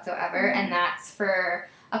resistance whatsoever, and that's for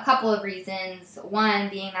a couple of reasons. One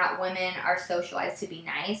being that women are socialized to be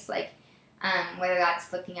nice, like, whether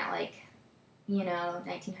that's looking at, like,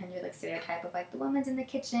 1900, like, stereotype of, like, the woman's in the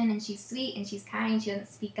kitchen, and she's sweet, and she's kind, she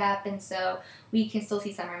doesn't speak up, and so we can still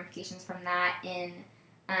see some ramifications from that in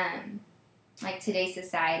like today's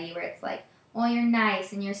society where it's like, well, you're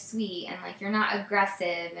nice and you're sweet and like you're not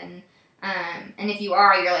aggressive and if you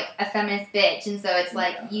are, you're like a feminist bitch, and so it's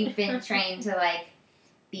like you've been trained to like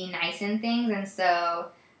be nice and things, and so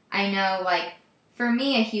I know like for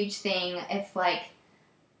me a huge thing if like,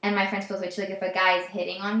 and my friends feel this way too, like if a guy is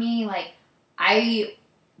hitting on me, like I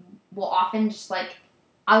will often just like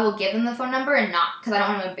I will give them the phone number and not because I don't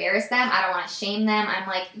want to embarrass them, I don't want to shame them. I'm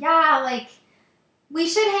like, yeah, like we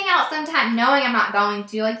should hang out sometime, knowing I'm not going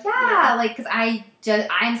to. Like, yeah. Like because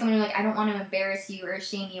I'm someone who like I don't want to embarrass you or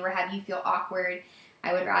shame you or have you feel awkward.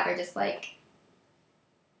 I would rather just like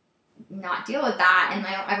not deal with that, and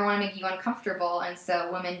I don't ever want to make you uncomfortable. And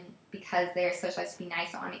so women, because they're socialized to be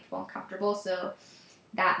nice, don't want to make people uncomfortable. So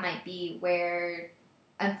that might be where,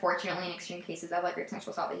 unfortunately, in extreme cases of like rape,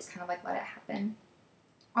 sexual assault, they just kind of like let it happen.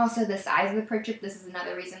 Also, the size of the perpetrator. This is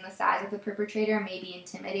another reason the size of the perpetrator may be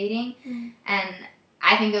intimidating. Mm-hmm. And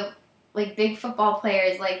I think of like big football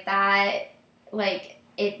players like that. Like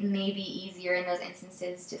it may be easier in those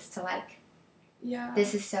instances just to like. Yeah.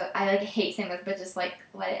 This is so. I like hate saying this, but just like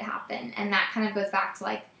let it happen, and that kind of goes back to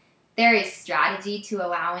like there is strategy to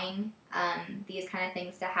allowing these kind of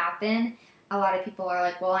things to happen. A lot of people are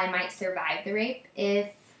like, well, I might survive the rape if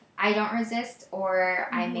I don't resist, or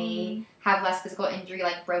I may have less physical injury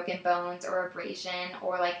like broken bones or abrasion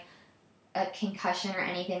or like a concussion or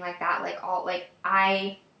anything like that. Like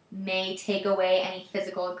I may take away any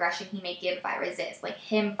physical aggression he may give if I resist. Like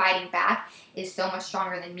him fighting back is so much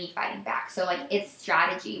stronger than me fighting back. So like it's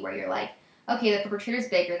strategy where you're like, okay, the perpetrator's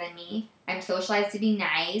bigger than me. I'm socialized to be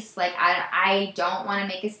nice. Like I don't want to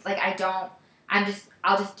make it like I'll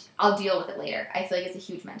deal with it later. I feel like it's a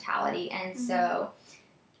huge mentality. And so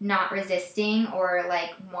not resisting or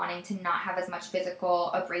like wanting to not have as much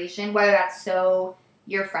physical abrasion, whether that's so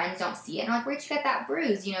your friends don't see it and like, where'd you get that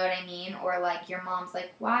bruise? You know what I mean? Or like your mom's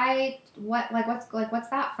like, why, what, like what's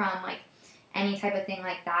that from? Like any type of thing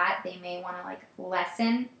like that, they may want to like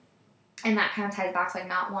lessen. And that kind of ties back to like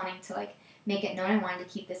not wanting to like make it known and wanting to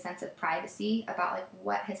keep this sense of privacy about like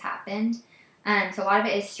what has happened. So a lot of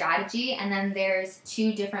it is strategy, and then there's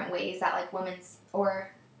two different ways that like women's or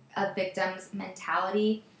a victim's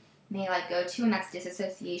mentality may like go to, and that's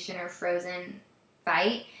disassociation or frozen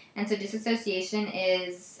fight. And so disassociation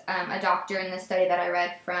is a doctor in the study that I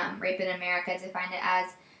read from Rape in America defined it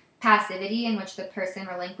as passivity in which the person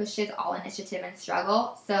relinquishes all initiative and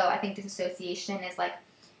struggle. So I think disassociation is like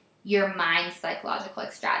your mind's psychological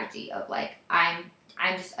like strategy of like I'm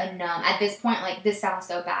just a numb at this point. Like this sounds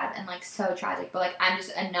so bad and like so tragic, but like I'm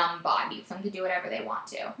just a numb body for them to do whatever they want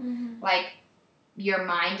to. Like your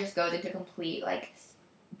mind just goes into complete like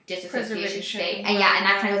disassociation state, and and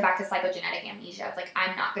that kind of goes back to psychogenetic amnesia. It's like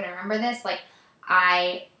I'm not gonna remember this. Like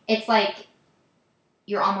it's like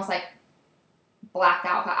you're almost like blacked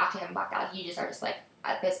out without actually having blacked out. You just are just like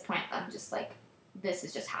at this point I'm just like this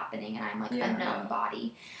is just happening, and I'm like a numb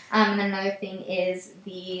body. And then another thing is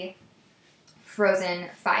the frozen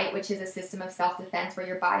fight, which is a system of self-defense where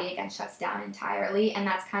your body again shuts down entirely, and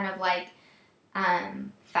that's kind of like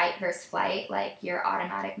fight versus flight, like your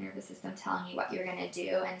automatic nervous system telling you what you're gonna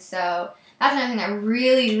do. And so that's another thing that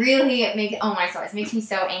really, really it makes me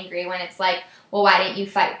so angry when it's like, well, why didn't you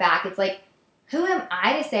fight back? It's like, who am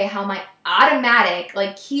I to say how my automatic,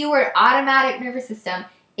 like keyword automatic nervous system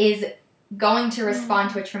is going to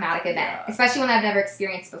respond to a traumatic event, especially when I've never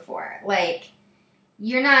experienced before. Like,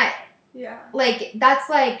 you're not, like, that's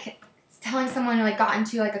like telling someone who like got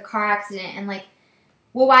into like a car accident and like,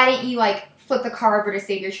 well, why didn't you like flip the car over to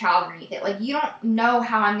save your child underneath it? Like, you don't know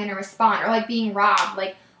how I'm going to respond. Or like being robbed,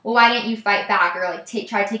 like, well, why didn't you fight back? Or like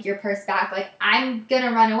try to take your purse back? Like, I'm going to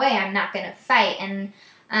run away. I'm not going to fight. And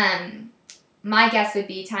my guess would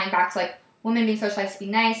be tying back to like women being socialized to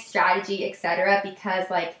be nice, strategy, etc. Because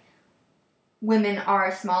like women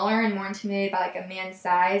are smaller and more intimidated by like a man's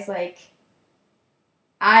size. Like,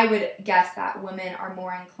 I would guess that women are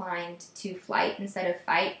more inclined to flight instead of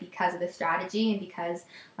fight because of the strategy and because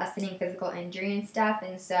lessening physical injury and stuff.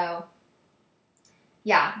 And so,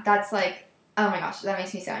 yeah, that's like, oh my gosh, that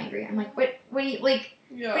makes me so angry. I'm like, what do you, like,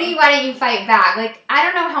 why didn't you fight back? Like, I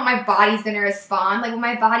don't know how my body's going to respond. Like, what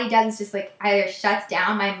my body does is just, like, either shuts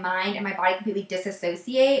down my mind and my body completely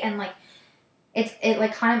disassociate, and, like, it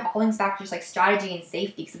like kind of all links back to just like strategy and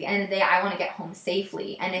safety, because at the end of the day I want to get home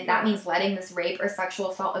safely, and if that means letting this rape or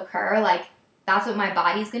sexual assault occur, like that's what my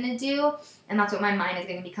body's gonna do, and that's what my mind is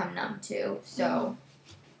gonna become numb to. So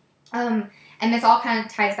and this all kind of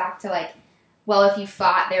ties back to like, well, if you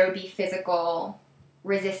fought there would be physical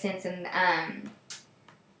resistance, and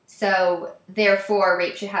so therefore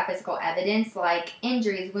rape should have physical evidence like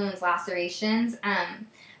injuries, wounds, lacerations,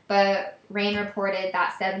 but Rain reported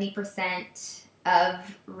that 70%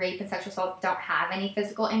 of rape and sexual assault don't have any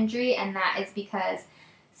physical injury, and that is because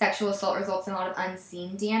sexual assault results in a lot of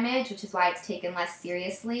unseen damage, which is why it's taken less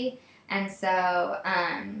seriously. And so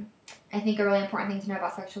I think a really important thing to know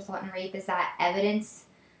about sexual assault and rape is that evidence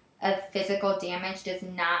of physical damage does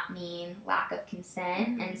not mean lack of consent.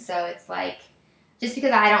 Mm-hmm. And so it's like, just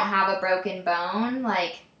because I don't have a broken bone,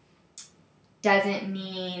 like, doesn't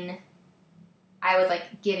mean I was,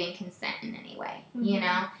 like, giving consent in any way, mm-hmm. you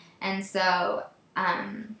know? And so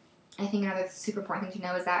I think another super important thing to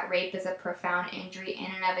know is that rape is a profound injury in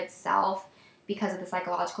and of itself because of the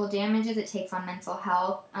psychological damages it takes on mental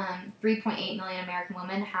health. 3.8 million American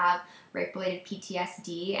women have rape-related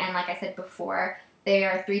PTSD, and like I said before, they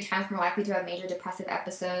are 3 times more likely to have major depressive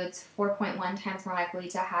episodes, 4.1 times more likely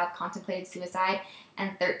to have contemplated suicide,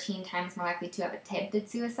 and 13 times more likely to have attempted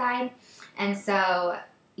suicide. And so,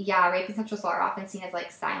 yeah, rape and sexual assault are often seen as,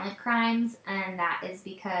 like, silent crimes, and that is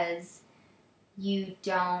because you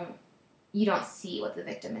don't see what the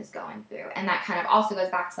victim is going through. And that kind of also goes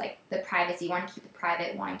back to, like, the privacy, wanting to keep it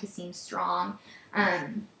private, wanting to seem strong,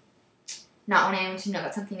 not wanting anyone to know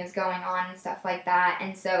that something is going on and stuff like that.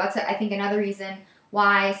 And so that's, I think, another reason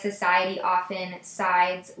why society often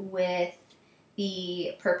sides with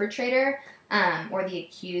the perpetrator or the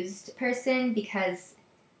accused person, because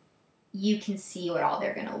you can see what all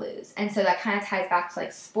they're going to lose. And so that kind of ties back to,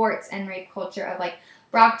 like, sports and rape culture of, like,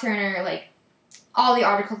 Brock Turner, like, all the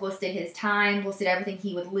articles listed his time, listed everything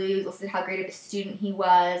he would lose, listed how great of a student he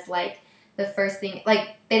was. Like, the first thing,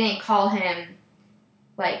 like, they didn't call him,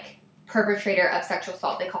 like, perpetrator of sexual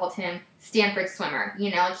assault. They called him Stanford swimmer.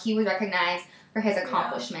 You know, like, he was recognized for his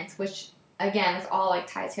accomplishments, which, again, is all, like,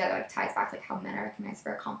 ties together, like, ties back to, like, how men are recognized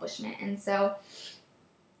for accomplishment. And so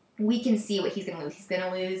we can see what he's going to lose. He's going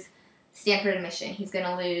to lose Stanford admission. He's going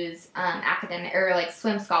to lose academic, or, like,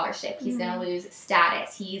 swim scholarship. He's going to lose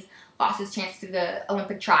status. He's lost his chance to the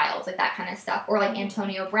Olympic trials, like, that kind of stuff. Or, like,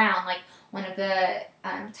 Antonio Brown, like, one of the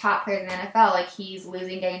top players in the NFL, like, he's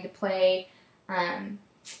losing getting to play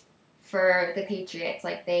for the Patriots.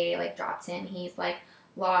 Like, they, like, dropped him. He's, like,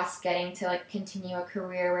 lost getting to, like, continue a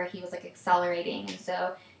career where he was, like, accelerating. And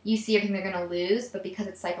so you see everything they're going to lose, but because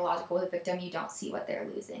it's psychological with the victim, you don't see what they're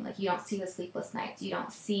losing. Like, you don't see the sleepless nights. You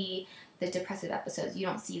don't see the depressive episodes. You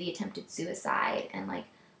don't see the attempted suicide. And, like,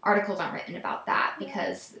 articles aren't written about that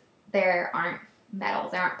because there aren't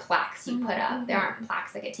medals, there aren't plaques you put up, there aren't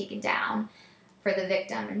plaques that get taken down for the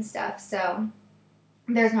victim and stuff. So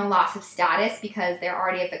there's no loss of status because they're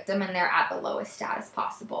already a victim and they're at the lowest status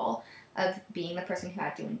possible of being the person who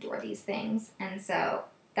had to endure these things. And so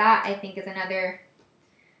that, I think, is another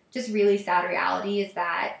just really sad reality, is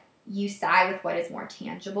that you side with what is more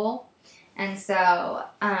tangible. And so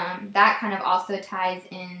that kind of also ties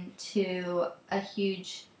into a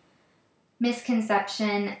huge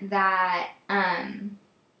misconception that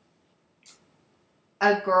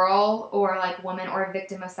a girl or, like, woman or a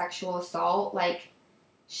victim of sexual assault, like,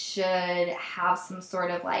 should have some sort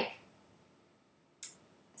of, like,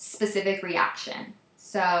 specific reaction.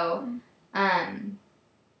 So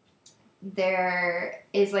there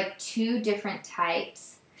is, like, 2 different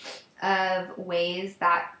types of ways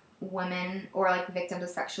that women or, like, victims of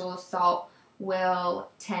sexual assault will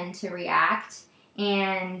tend to react.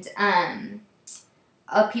 And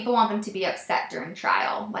people want them to be upset during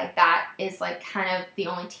trial. Like, that is, like, kind of the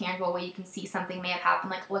only tangible way you can see something may have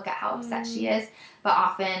happened. Like, look at how upset she is. But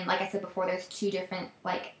often, like I said before, there's 2 different,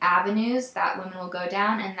 like, avenues that women will go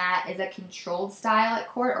down, and that is a controlled style at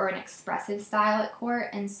court or an expressive style at court.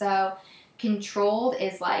 And so controlled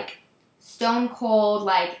is, like, stone cold,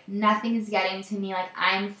 like, nothing is getting to me, like,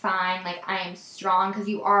 I'm fine, like, I am strong, because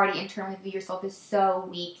you already internally view yourself as so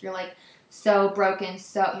weak. You're, like, so broken,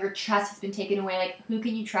 so your trust has been taken away. Like, who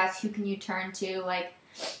can you trust? Who can you turn to? Like,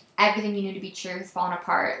 everything you knew to be true has fallen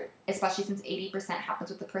apart, especially since 80% happens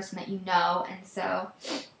with the person that you know. And so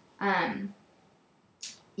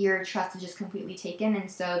your trust is just completely taken. And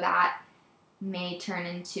so that may turn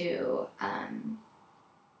into,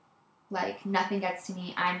 like, nothing gets to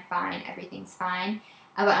me, I'm fine, everything's fine.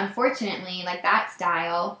 But unfortunately, like, that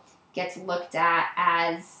style gets looked at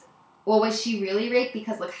as, well, was she really raped?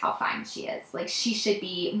 Because look how fine she is. Like, she should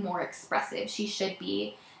be more expressive. She should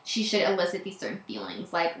elicit these certain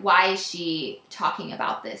feelings. Like, why is she talking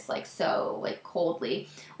about this, like, so, like, coldly?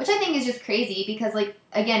 Which I think is just crazy because, like,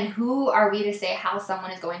 again, who are we to say how someone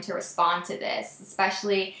is going to respond to this?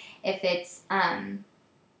 Especially if it's,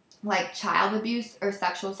 like, child abuse or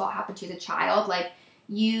sexual assault happened to you as a child. Like,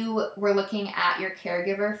 you were looking at your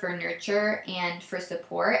caregiver for nurture and for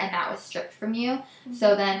support, and that was stripped from you. Mm-hmm.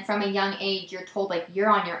 So then from a young age, you're told, like, you're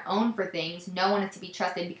on your own for things. No one is to be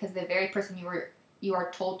trusted, because the very person you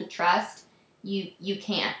are told to trust, you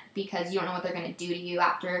can't, because you don't know what they're going to do to you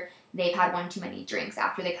after they've had one too many drinks,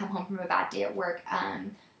 after they come home from a bad day at work.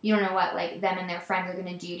 You don't know what, like, them and their friends are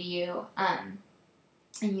going to do to you. And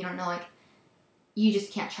you don't know, like, you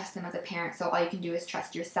just can't trust them as a parent, so all you can do is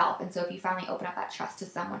trust yourself. And so if you finally open up that trust to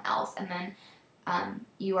someone else, and then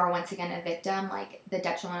you are once again a victim, like, the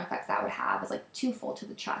detrimental effects that would have is, like, twofold to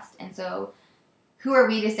the trust. And so who are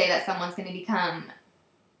we to say that someone's going to become,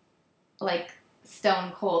 like,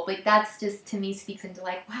 stone cold? Like, that's just, to me, speaks into,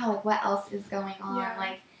 like, wow, like, what else is going on? Yeah.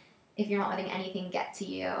 Like, if you're not letting anything get to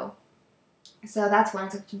you. So that's one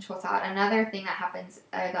control style. Another thing that happens,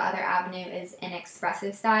 the other avenue, is an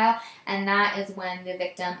expressive style, and that is when the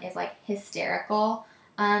victim is, like, hysterical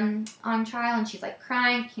on trial, and she's, like,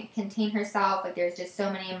 crying, can't contain herself, like, there's just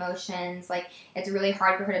so many emotions, like, it's really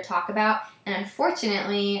hard for her to talk about, and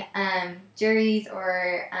unfortunately, juries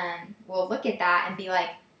or will look at that and be like,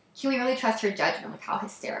 can we really trust her judgment, like, how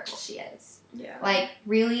hysterical she is? Yeah. Like,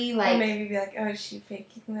 really, like... Or maybe be like, oh, is she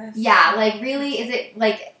faking this? Yeah, like, really, is it,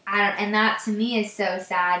 like, I don't... And that, to me, is so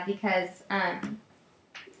sad, because, I,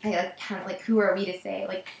 like, kind of, like, who are we to say?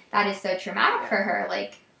 Like, that is so traumatic for her.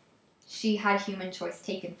 Like, she had human choice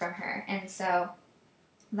taken from her. And so,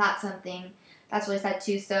 that's something that's really sad,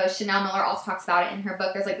 too. So, Chanel Miller also talks about it in her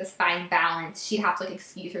book. There's, like, this fine balance. She'd have to, like,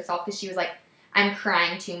 excuse herself, because she was, like, I'm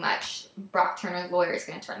crying too much. Brock Turner's lawyer is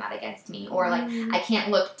going to turn that against me. Or, like, I can't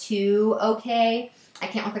look too okay. I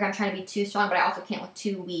can't look like I'm trying to be too strong, but I also can't look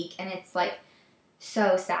too weak. And it's, like,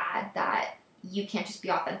 so sad that you can't just be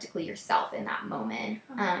authentically yourself in that moment.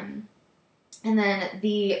 And then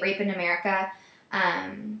the Rape in America,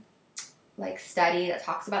 like, study that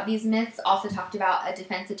talks about these myths also talked about a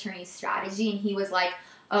defense attorney's strategy. And he was like,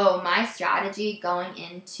 oh, my strategy going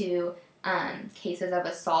into cases of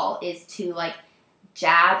assault is to, like,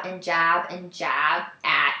 jab and jab and jab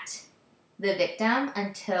at the victim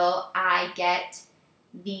until I get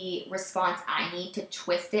the response I need to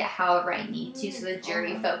twist it however I need to, so the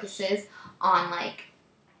jury focuses on, like,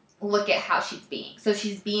 look at how she's being. So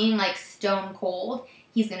she's being, like, stone cold.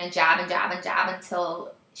 He's gonna jab and jab and jab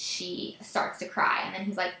until she starts to cry, and then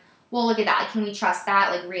he's like, well, look at that, can we trust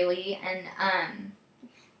that, like, really? And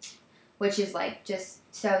which is, like, just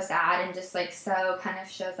so sad, and just, like, so kind of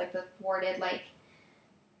shows, like, the thwarted, like,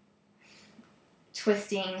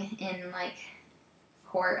 twisting in, like,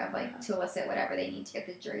 court of, like, to elicit whatever they need to get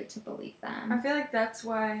the jury to believe them. I feel like that's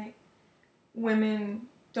why women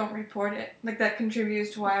don't report it. Like, that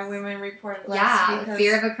contributes to why women report it less. Yeah, because,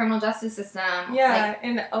 fear of a criminal justice system. Yeah, like,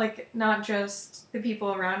 and, like, not just the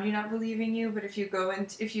people around you not believing you, but if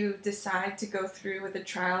you decide to go through with a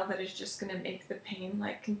trial that is just going to make the pain,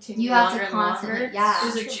 like, continue longer and longer,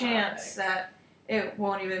 there's a chance that it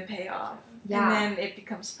won't even pay off. Yeah. And then it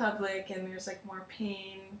becomes public, and there's, like, more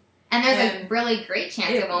pain. And there's a really great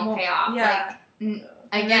chance it won't pay off. Yeah. Like,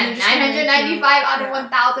 again, 995 out of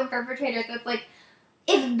 1,000 perpetrators. So it's like,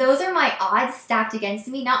 if those are my odds stacked against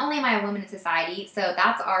me, not only am I a woman in society, so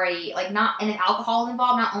that's already, like, not, and if alcohol is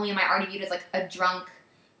involved, not only am I already viewed as, like, a drunk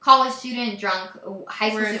college student, drunk high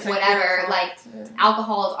school student, whatever, like,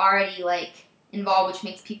 alcohol is already, like, involved, which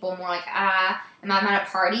makes people more like, I'm at a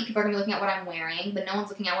party, people are going to be looking at what I'm wearing, but no one's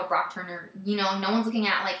looking at what Brock Turner, you know, no one's looking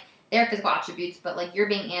at, like, their physical attributes, but, like, you're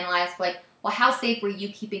being analyzed for, like, well, how safe were you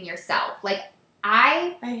keeping yourself? Like,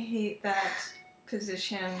 I hate that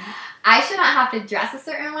position. I should not have to dress a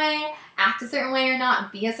certain way, act a certain way or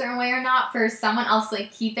not, be a certain way or not, for someone else to,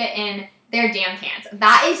 like, keep it in their damn pants.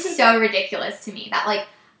 That is so ridiculous to me. That, like,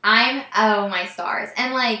 oh my stars.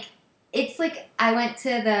 And, like, it's like, I went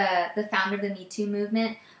to the founder of the Me Too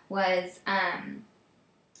movement was,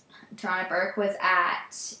 Tarana Burke was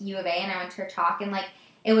at U of A, and I went to her talk, and, like,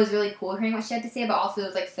 it was really cool hearing what she had to say, but also it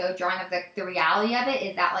was, like, so drawing of the reality of it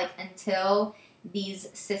is that, like, until these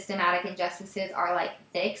systematic injustices are, like,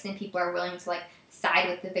 fixed and people are willing to, like, side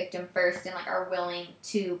with the victim first and, like, are willing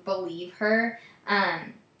to believe her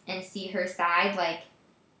and see her side, like,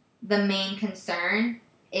 the main concern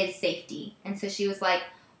is safety. And so she was like,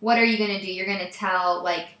 what are you going to do? You're going to tell,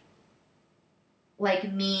 like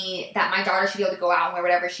me that my daughter should be able to go out and wear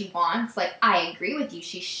whatever she wants. Like, I agree with you.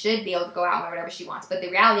 She should be able to go out and wear whatever she wants. But the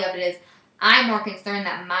reality of it is I'm more concerned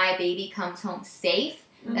that my baby comes home safe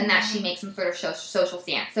than that she makes some sort of social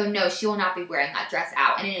stance. So, no, she will not be wearing that dress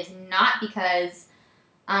out. And it is not because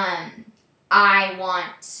I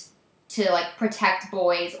want to, like, protect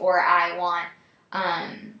boys or I want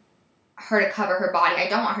her to cover her body. I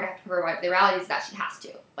don't want her to have to cover her body, but the reality is that she has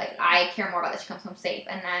to. Like, I care more about that she comes home safe.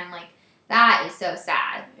 And then, like, that is so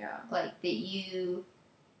sad. Yeah. Like, we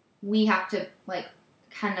have to, like,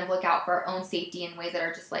 kind of look out for our own safety in ways that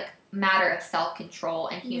are just, like, matter of self-control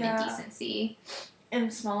and human decency.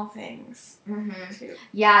 And small things, too.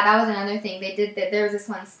 Yeah, that was another thing. There was this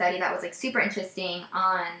one study that was, like, super interesting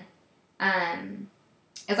on,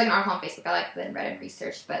 it's like an article on Facebook I like that read and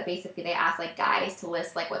researched, but basically they asked, like, guys to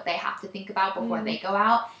list, like, what they have to think about before they go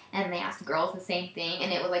out, and they asked girls the same thing,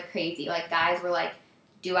 and it was, like, crazy. Like, guys were like,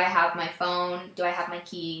 do I have my phone? Do I have my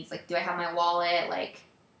keys? Like, do I have my wallet? Like,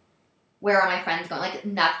 where are my friends going? Like,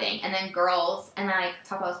 nothing. And then girls, and I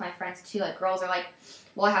talk about this with my friends, too, like, girls are like,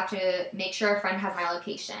 well, I have to make sure a friend has my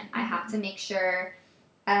location. I have to make sure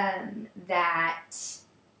that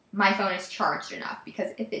my phone is charged enough,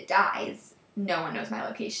 because if it dies, no one knows my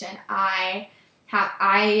location. If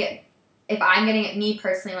I'm getting, me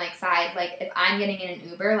personally, like, side, like, if I'm getting in an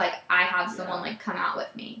Uber, like, I have someone, like, come out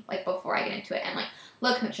with me, like, before I get into it, and, like,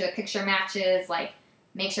 look, make sure the picture matches, like,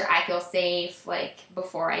 make sure I feel safe, like,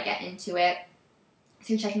 before I get into it.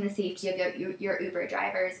 So you're checking the safety of your Uber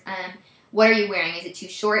drivers. What are you wearing? Is it too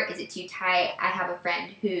short? Is it too tight? I have a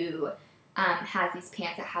friend who has these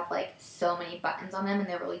pants that have, like, so many buttons on them, and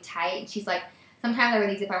they're really tight, and she's like, sometimes I wear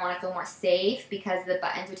these if I want to feel more safe, because the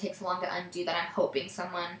buttons would take so long to undo that I'm hoping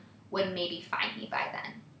someone would maybe find me by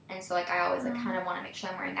then. And so, like, I always, like, kind of want to make sure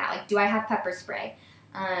I'm wearing that. Like, do I have pepper spray?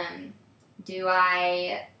 Do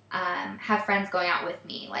I have friends going out with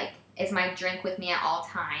me? Like, is my drink with me at all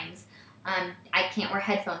times? I can't wear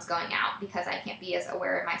headphones going out because I can't be as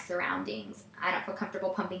aware of my surroundings. I don't feel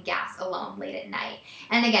comfortable pumping gas alone late at night.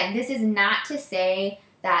 And again, this is not to say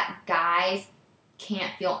that guys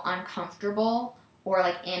can't feel uncomfortable or,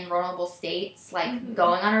 like, in vulnerable states, like,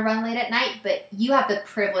 going on a run late at night, but you have the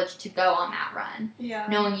privilege to go on that run,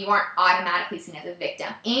 knowing you aren't automatically seen as a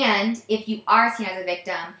victim. And if you are seen as a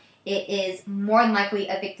victim, it is more than likely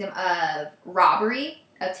a victim of robbery,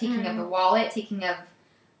 of taking of the wallet, taking of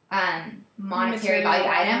monetary value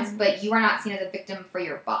items, but you are not seen as a victim for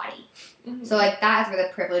your body. So, like, that is where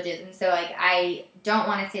the privilege is. And so, like, I don't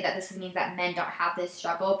want to say that this means that men don't have this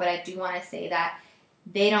struggle, but I do want to say that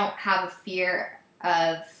they don't have a fear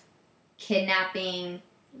of kidnapping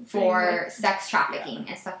for sex trafficking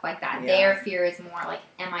and stuff like that. Their fear is more like,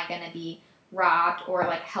 am I going to be robbed or,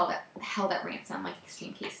 like, held at ransom, like,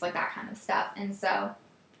 extreme cases, like, that kind of stuff. And so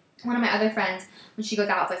one of my other friends, when she goes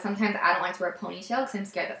out, it's like, sometimes I don't like to wear a ponytail because I'm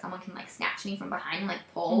scared that someone can, like, snatch me from behind and, like,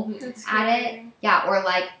 pull at it. Yeah, or,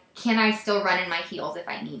 like, can I still run in my heels if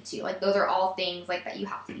I need to? Like, those are all things, like, that you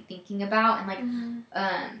have to be thinking about. And,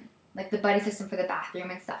 like, the buddy system for the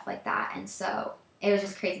bathroom and stuff like that. And so it was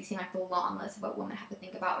just crazy seeing, like, the long list of what women have to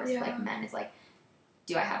think about versus, like, men is, like,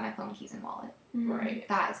 do I have my phone, keys, and wallet? Right.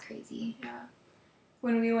 That is crazy. Yeah.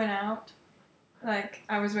 When we went out, like,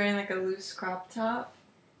 I was wearing, like, a loose crop top,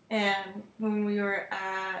 and when we were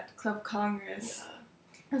at Club Congress,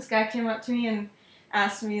 this guy came up to me and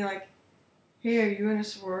asked me, like, hey, are you in a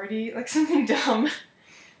sorority? Like, something dumb.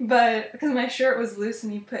 But, because my shirt was loose,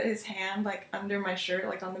 and he put his hand, like, under my shirt,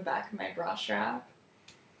 like, on the back of my bra strap.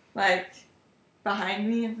 Like, behind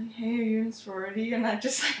me, and like, hey, are you in a sorority? And I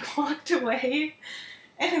just, like, walked away.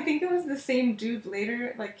 And I think it was the same dude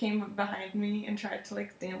later, like, came up behind me and tried to,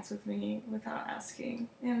 like, dance with me without asking.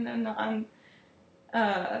 In a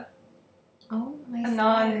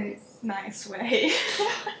non-nice way.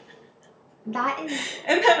 That is...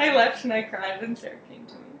 And then I left and I cried and Sarah came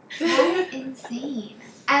to me. That is insane.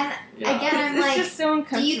 And again, I'm it's like, just so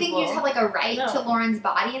uncomfortable. do you think you just have, like, a right to Lauren's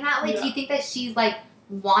body in that way? Do you think that she's, like,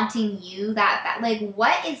 wanting you that bad? Like,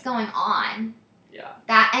 what is going on? Yeah.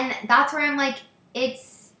 And that's where I'm like,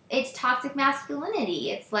 it's toxic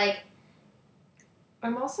masculinity. It's like...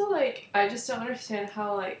 I'm also, like, I just don't understand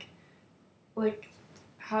how, like,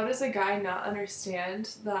 how does a guy not understand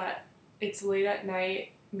that it's late at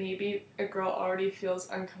night, maybe a girl already feels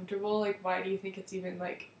uncomfortable? Like, why do you think it's even,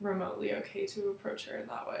 like, remotely okay to approach her in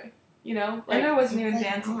that way? You know? Like, and I wasn't even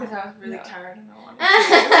dancing because I was really tired and I wanted to.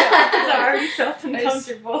 Because I already felt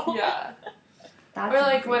uncomfortable. That's or,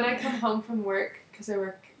 like, insane. when I come home from work, because I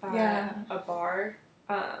work at a bar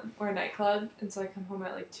or a nightclub, and so I come home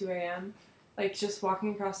at, like, 2 a.m., like, just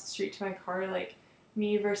walking across the street to my car, like,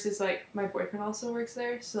 me versus, like, my boyfriend also works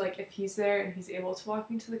there, so, like, if he's there and he's able to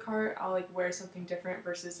walk me to the car, I'll, like, wear something different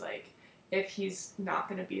versus, like, if he's not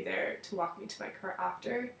going to be there to walk me to my car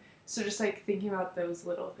after. So just, like, thinking about those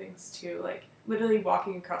little things, too, like, literally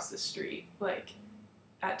walking across the street, like,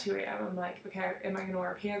 at 2 a.m., I'm like, okay, am I going to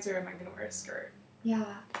wear pants or am I going to wear a skirt?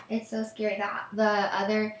 Yeah, it's so scary. That the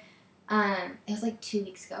other It was like 2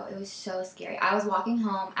 weeks ago. It was so scary. I was walking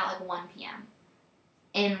home at like 1 p.m.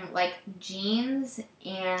 in like jeans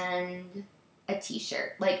and a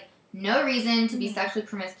t-shirt. Like no reason to be sexually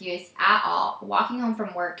promiscuous at all. Walking home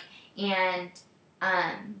from work, and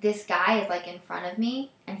this guy is like in front of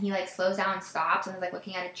me, and he like slows down and stops and is like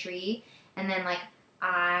looking at a tree, and then like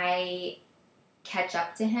I catch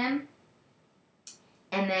up to him,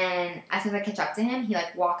 and then as soon as I catch up to him, he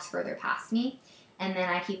like walks further past me. And then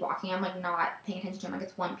I keep walking. I'm, like, not paying attention to him. Like,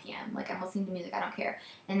 it's 1 p.m. Like, I'm listening to music. I don't care.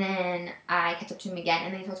 And then I catch up to him again.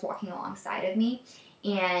 And then he starts walking alongside of me.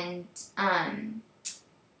 And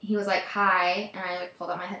he was like, hi. And I, like,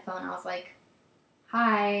 pulled out my headphone. And I was like,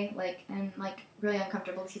 hi. Like, and, like, really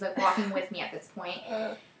uncomfortable. He's, like, walking with me at this point.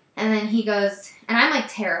 And then he goes, and I'm, like,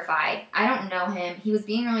 terrified. I don't know him. He was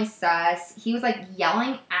being really sus. He was, like,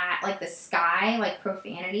 yelling at, like, the sky, like,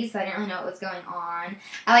 profanities, so I didn't really know what was going on.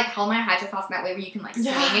 I, like, held my hydro flask that way where you can, like, swing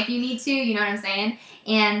if you need to, you know what I'm saying?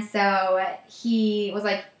 And so he was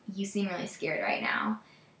like, you seem really scared right now.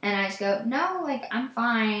 And I just go, no, like, I'm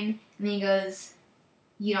fine. And then he goes,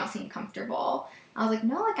 you don't seem comfortable. I was like,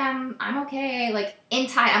 no, like, I'm okay. Like, in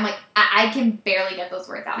Thai, I'm like, I can barely get those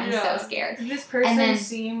words out. I'm so scared. Did this person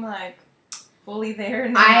seem, like, fully there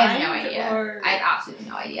in their I mind? have no idea. Or... I have absolutely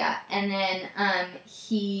no idea. And then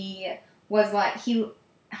he was like, oh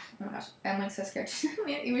my gosh, I'm, like, so scared.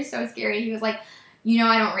 He was so scary. He was like, you know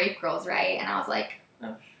I don't rape girls, right? And I was like,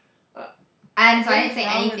 and so I didn't say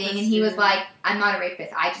anything. And he was like, I'm not a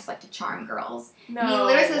rapist. I just like to charm girls. No. And he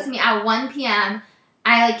literally says to me at 1 p.m.,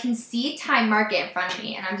 I, like, can see Time Market in front of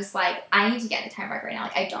me, and I'm just like, I need to get into Time Market right now.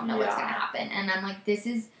 Like, I don't know what's going to happen. And I'm like, this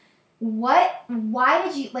is, why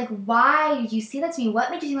did you say that to me? What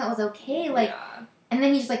made you think that was okay? Like, and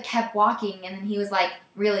then he just, like, kept walking, and then he was like,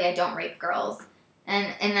 really, I don't rape girls.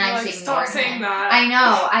 And then I just ignored him. Stop saying that. I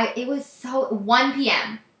know. It was so, 1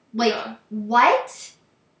 p.m. Like, what?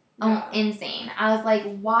 Oh, insane. I was like,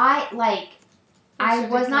 why? Like, I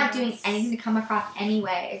was not doing anything to come across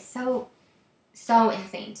anyway. It's so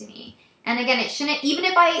insane to me. And again, it shouldn't, even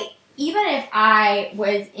if I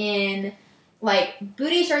was in, like,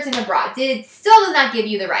 booty shorts and a bra, still does not give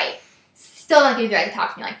you the right to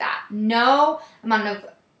talk to me like that. No amount of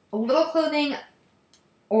little clothing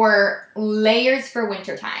or layers for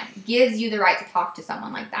wintertime gives you the right to talk to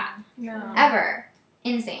someone like that. No. Ever.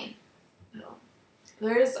 Insane. No.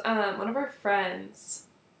 There's one of our friends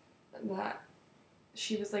that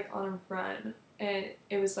she was, like, on a run, and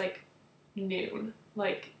it was, like, noon,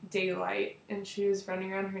 like, daylight, and she was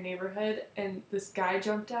running around her neighborhood, and this guy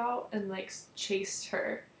jumped out and, like, chased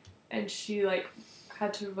her, and she, like,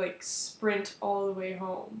 had to, like, sprint all the way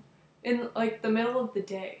home in, like, the middle of the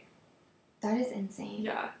day. That is insane.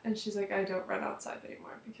 Yeah, and she's like, I don't run outside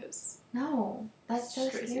anymore because... No, that's so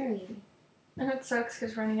crazy. scary. And it sucks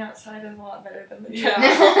because running outside is a lot better than the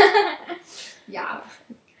treadmill. Yeah.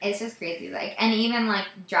 It's just crazy. Like, and even, like,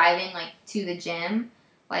 driving, like, to the gym,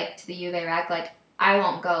 like, to the U of A rec, like, I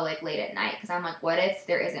won't go, like, late at night, because I'm like, what if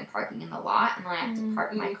there isn't parking in the lot, and then I have to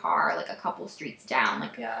park my car, like, a couple streets down,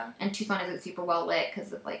 like, and Tucson isn't super well lit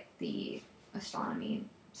because of, like, the astronomy,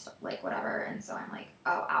 like, whatever, and so I'm like,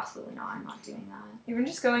 oh, absolutely not, I'm not doing that. Even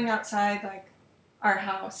just going outside, like, our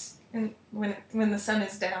house, and when the sun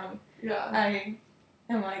is down, I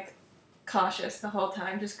am, like, cautious the whole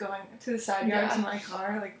time, just going to the side yards in my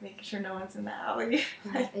car, like, making sure no one's in the alley.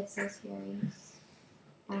 It's so scary.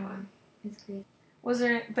 It's crazy. Is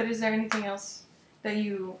there anything else that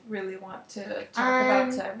you really want to talk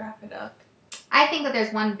about to wrap it up? I think that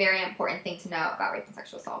there's one very important thing to know about rape and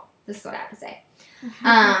sexual assault. This is what I have to say.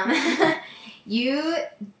 You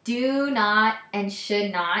do not and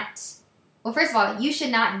should not, well, first of all, you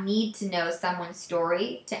should not need to know someone's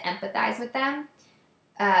story to empathize with them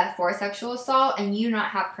for sexual assault, and you do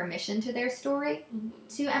not have permission to their story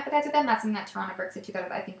to empathize with them. That's something that Tarana Burke said too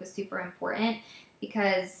that I think was super important,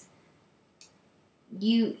 because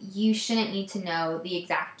you shouldn't need to know the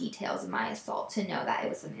exact details of my assault to know that it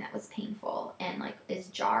was something that was painful and, like, is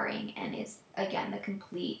jarring and is, again, the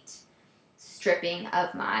complete stripping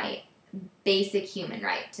of my basic human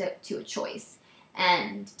right to a choice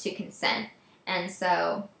and to consent. And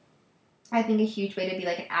so I think a huge way to be,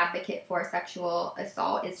 like, an advocate for sexual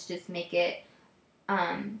assault is just make it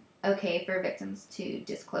okay for victims to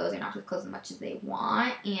disclose or not disclose as much as they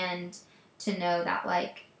want, and to know that,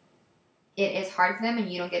 like, it is hard for them, and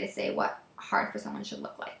you don't get to say what hard for someone should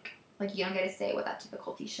look like. Like, you don't get to say what that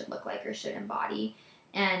difficulty should look like or should embody.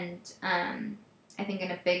 And I think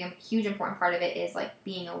a big and huge important part of it is, like,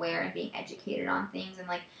 being aware and being educated on things, and,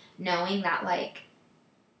 like, knowing that, like,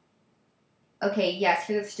 okay, yes,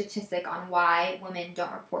 here's a statistic on why women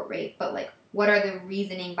don't report rape, but like, what are the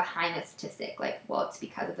reasoning behind the statistic? Like, well, it's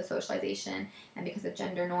because of the socialization and because of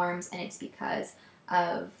gender norms, and it's because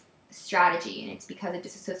of strategy, and it's because of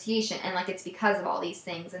disassociation, and like, it's because of all these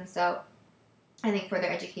things. And so I think further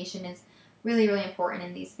education is really, really important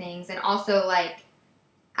in these things. And also, like,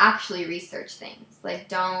 actually research things. Like,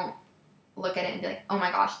 don't look at it and be like, oh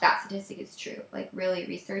my gosh, that statistic is true. Like, really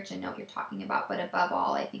research and know what you're talking about. But above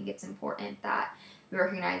all, I think it's important that we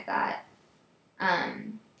recognize that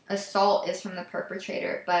assault is from the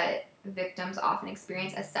perpetrator, but victims often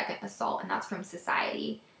experience a second assault, and that's from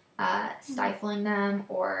society stifling them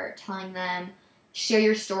or telling them, share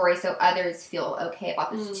your story so others feel okay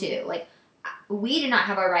about this too. Like, we do not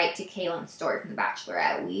have a right to Kaylin's story from The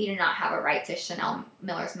Bachelorette. We do not have a right to Chanel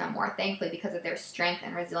Miller's memoir. Thankfully, because of their strength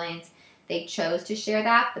and resilience, they chose to share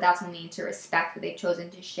that, but that's when we need to respect what they've chosen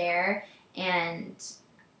to share, and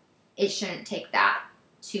it shouldn't take that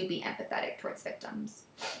to be empathetic towards victims.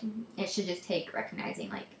 It should just take recognizing,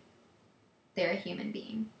 like, they're a human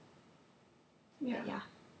being. Yeah. But yeah,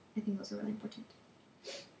 I think those are really important.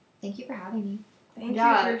 Thank you for having me. Thank you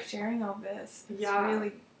for sharing all this. It's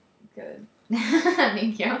really good.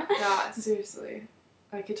 Thank you. Yeah, seriously.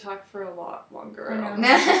 I could talk for a lot longer. I know. We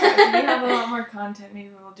have a lot more content. Maybe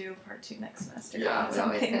we'll do a part 2 next semester. Yeah, it's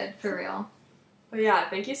always good, for real. But yeah,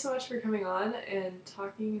 thank you so much for coming on and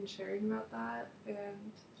talking and sharing about that.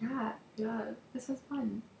 And yeah, this was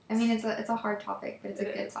fun. I mean, it's a hard topic, but it's a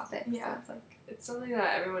good topic. Yeah, so it's something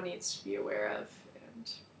that everyone needs to be aware of.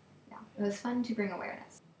 And yeah, it was fun to bring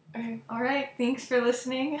awareness. Okay. All right. Thanks for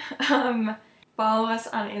listening. Follow us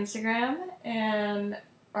on Instagram and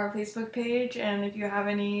our Facebook page. And if you have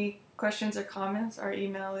any questions or comments, our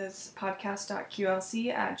email is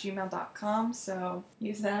podcast.qlc@gmail.com. So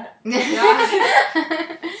use that.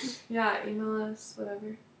 Yeah, email us,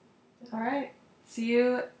 whatever. All right. See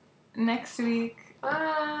you next week.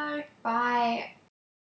 Bye. Bye.